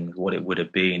changed things, what it would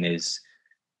have been is,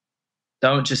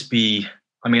 don't just be,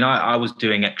 I mean, I was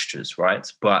doing extras, right?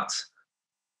 But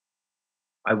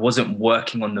I wasn't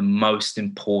working on the most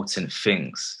important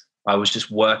things. I was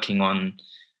just working on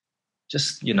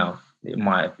just, you know, it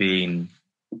might have been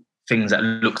things that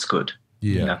looked good,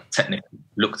 you know, technically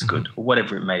looked good, or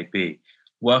whatever it may be.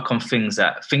 Work on things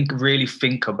that really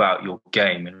think about your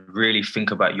game and really think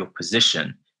about your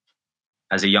position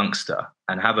as a youngster,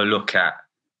 and have a look at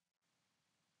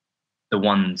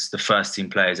the first team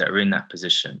players that are in that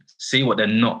position. See what they're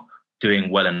not doing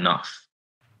well enough.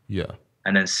 Yeah.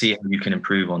 And then see how you can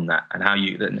improve on that, and how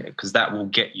because that will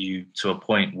get you to a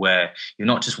point where you're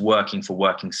not just working for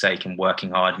working's sake and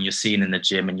working hard, and you're seen in the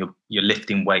gym and you're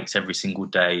lifting weights every single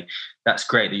day. That's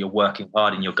great that you're working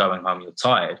hard and you're going home, you're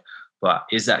tired, but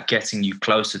is that getting you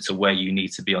closer to where you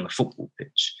need to be on the football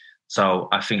pitch? So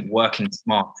I think working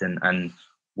smart and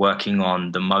working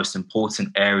on the most important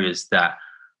areas that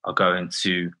are going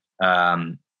to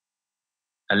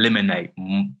eliminate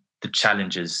the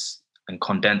challenges and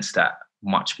condense that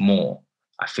much more.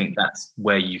 I think that's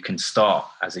where you can start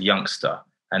as a youngster,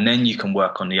 and then you can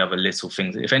work on the other little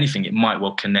things. If anything, it might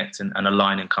well connect and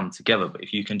align and come together. But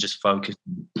if you can just focus,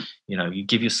 you know, you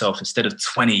give yourself, instead of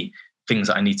 20 things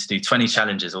that I need to do, 20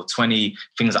 challenges or 20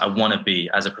 things that I want to be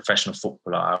as a professional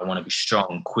footballer. I want to be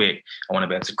strong, quick. I want to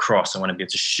be able to cross. I want to be able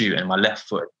to shoot. And my left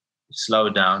foot, slow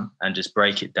down and just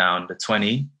break it down. The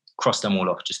 20, cross them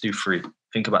all off. Just do 3.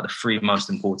 Think about the 3 most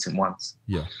important ones.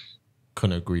 Yeah.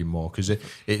 Couldn't agree more, because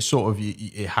it sort of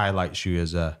it highlights you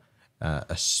as a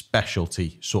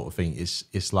specialty sort of thing.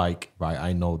 It's like, right,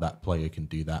 I know that player can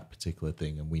do that particular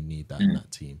thing, and we need that in that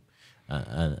team,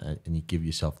 and you give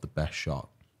yourself the best shot.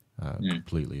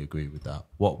 Completely agree with that.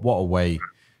 What a way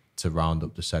to round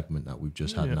up the segment that we've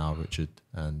just had now, Richard.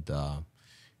 And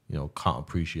you know, can't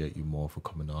appreciate you more for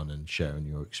coming on and sharing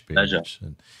your experience. Pleasure.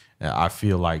 And I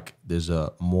feel like there's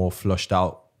a more flushed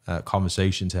out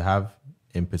conversation to have.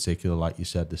 In particular, like you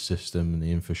said, the system and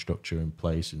the infrastructure in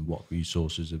place and what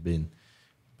resources have been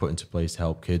put into place to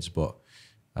help kids. But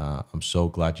I'm so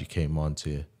glad you came on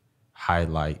to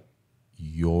highlight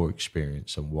your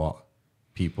experience and what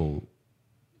people,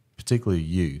 particularly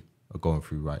you, are going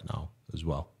through right now as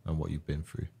well, and what you've been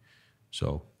through.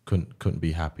 So couldn't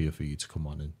be happier for you to come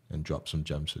on and drop some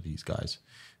gems for these guys.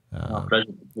 My pleasure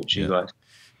to talk to you guys.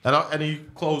 And any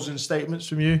closing statements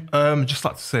from you? Just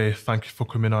like to say thank you for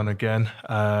coming on again.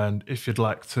 And if you'd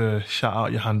like to shout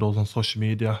out your handles on social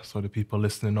media so the people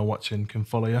listening or watching can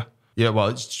follow you. Yeah, well,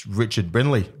 it's Richard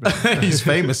Brindley. He's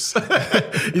famous.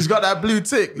 He's got that blue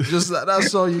tick. Just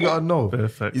that's all you gotta know.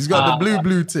 Perfect. He's got the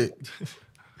blue tick.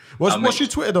 What's your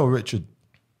Twitter though, Richard?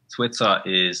 Twitter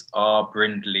is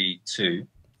rbrindley2.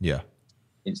 Yeah.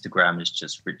 Instagram is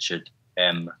just Richard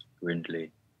M.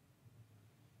 Brindley.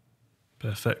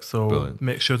 Perfect. So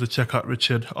make sure to check out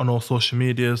Richard on all social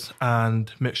medias,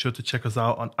 and make sure to check us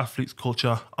out on Athletes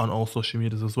Culture on all social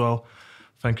medias as well.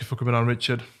 Thank you for coming on,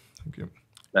 Richard. Thank you.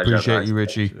 Appreciate you,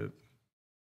 Richie.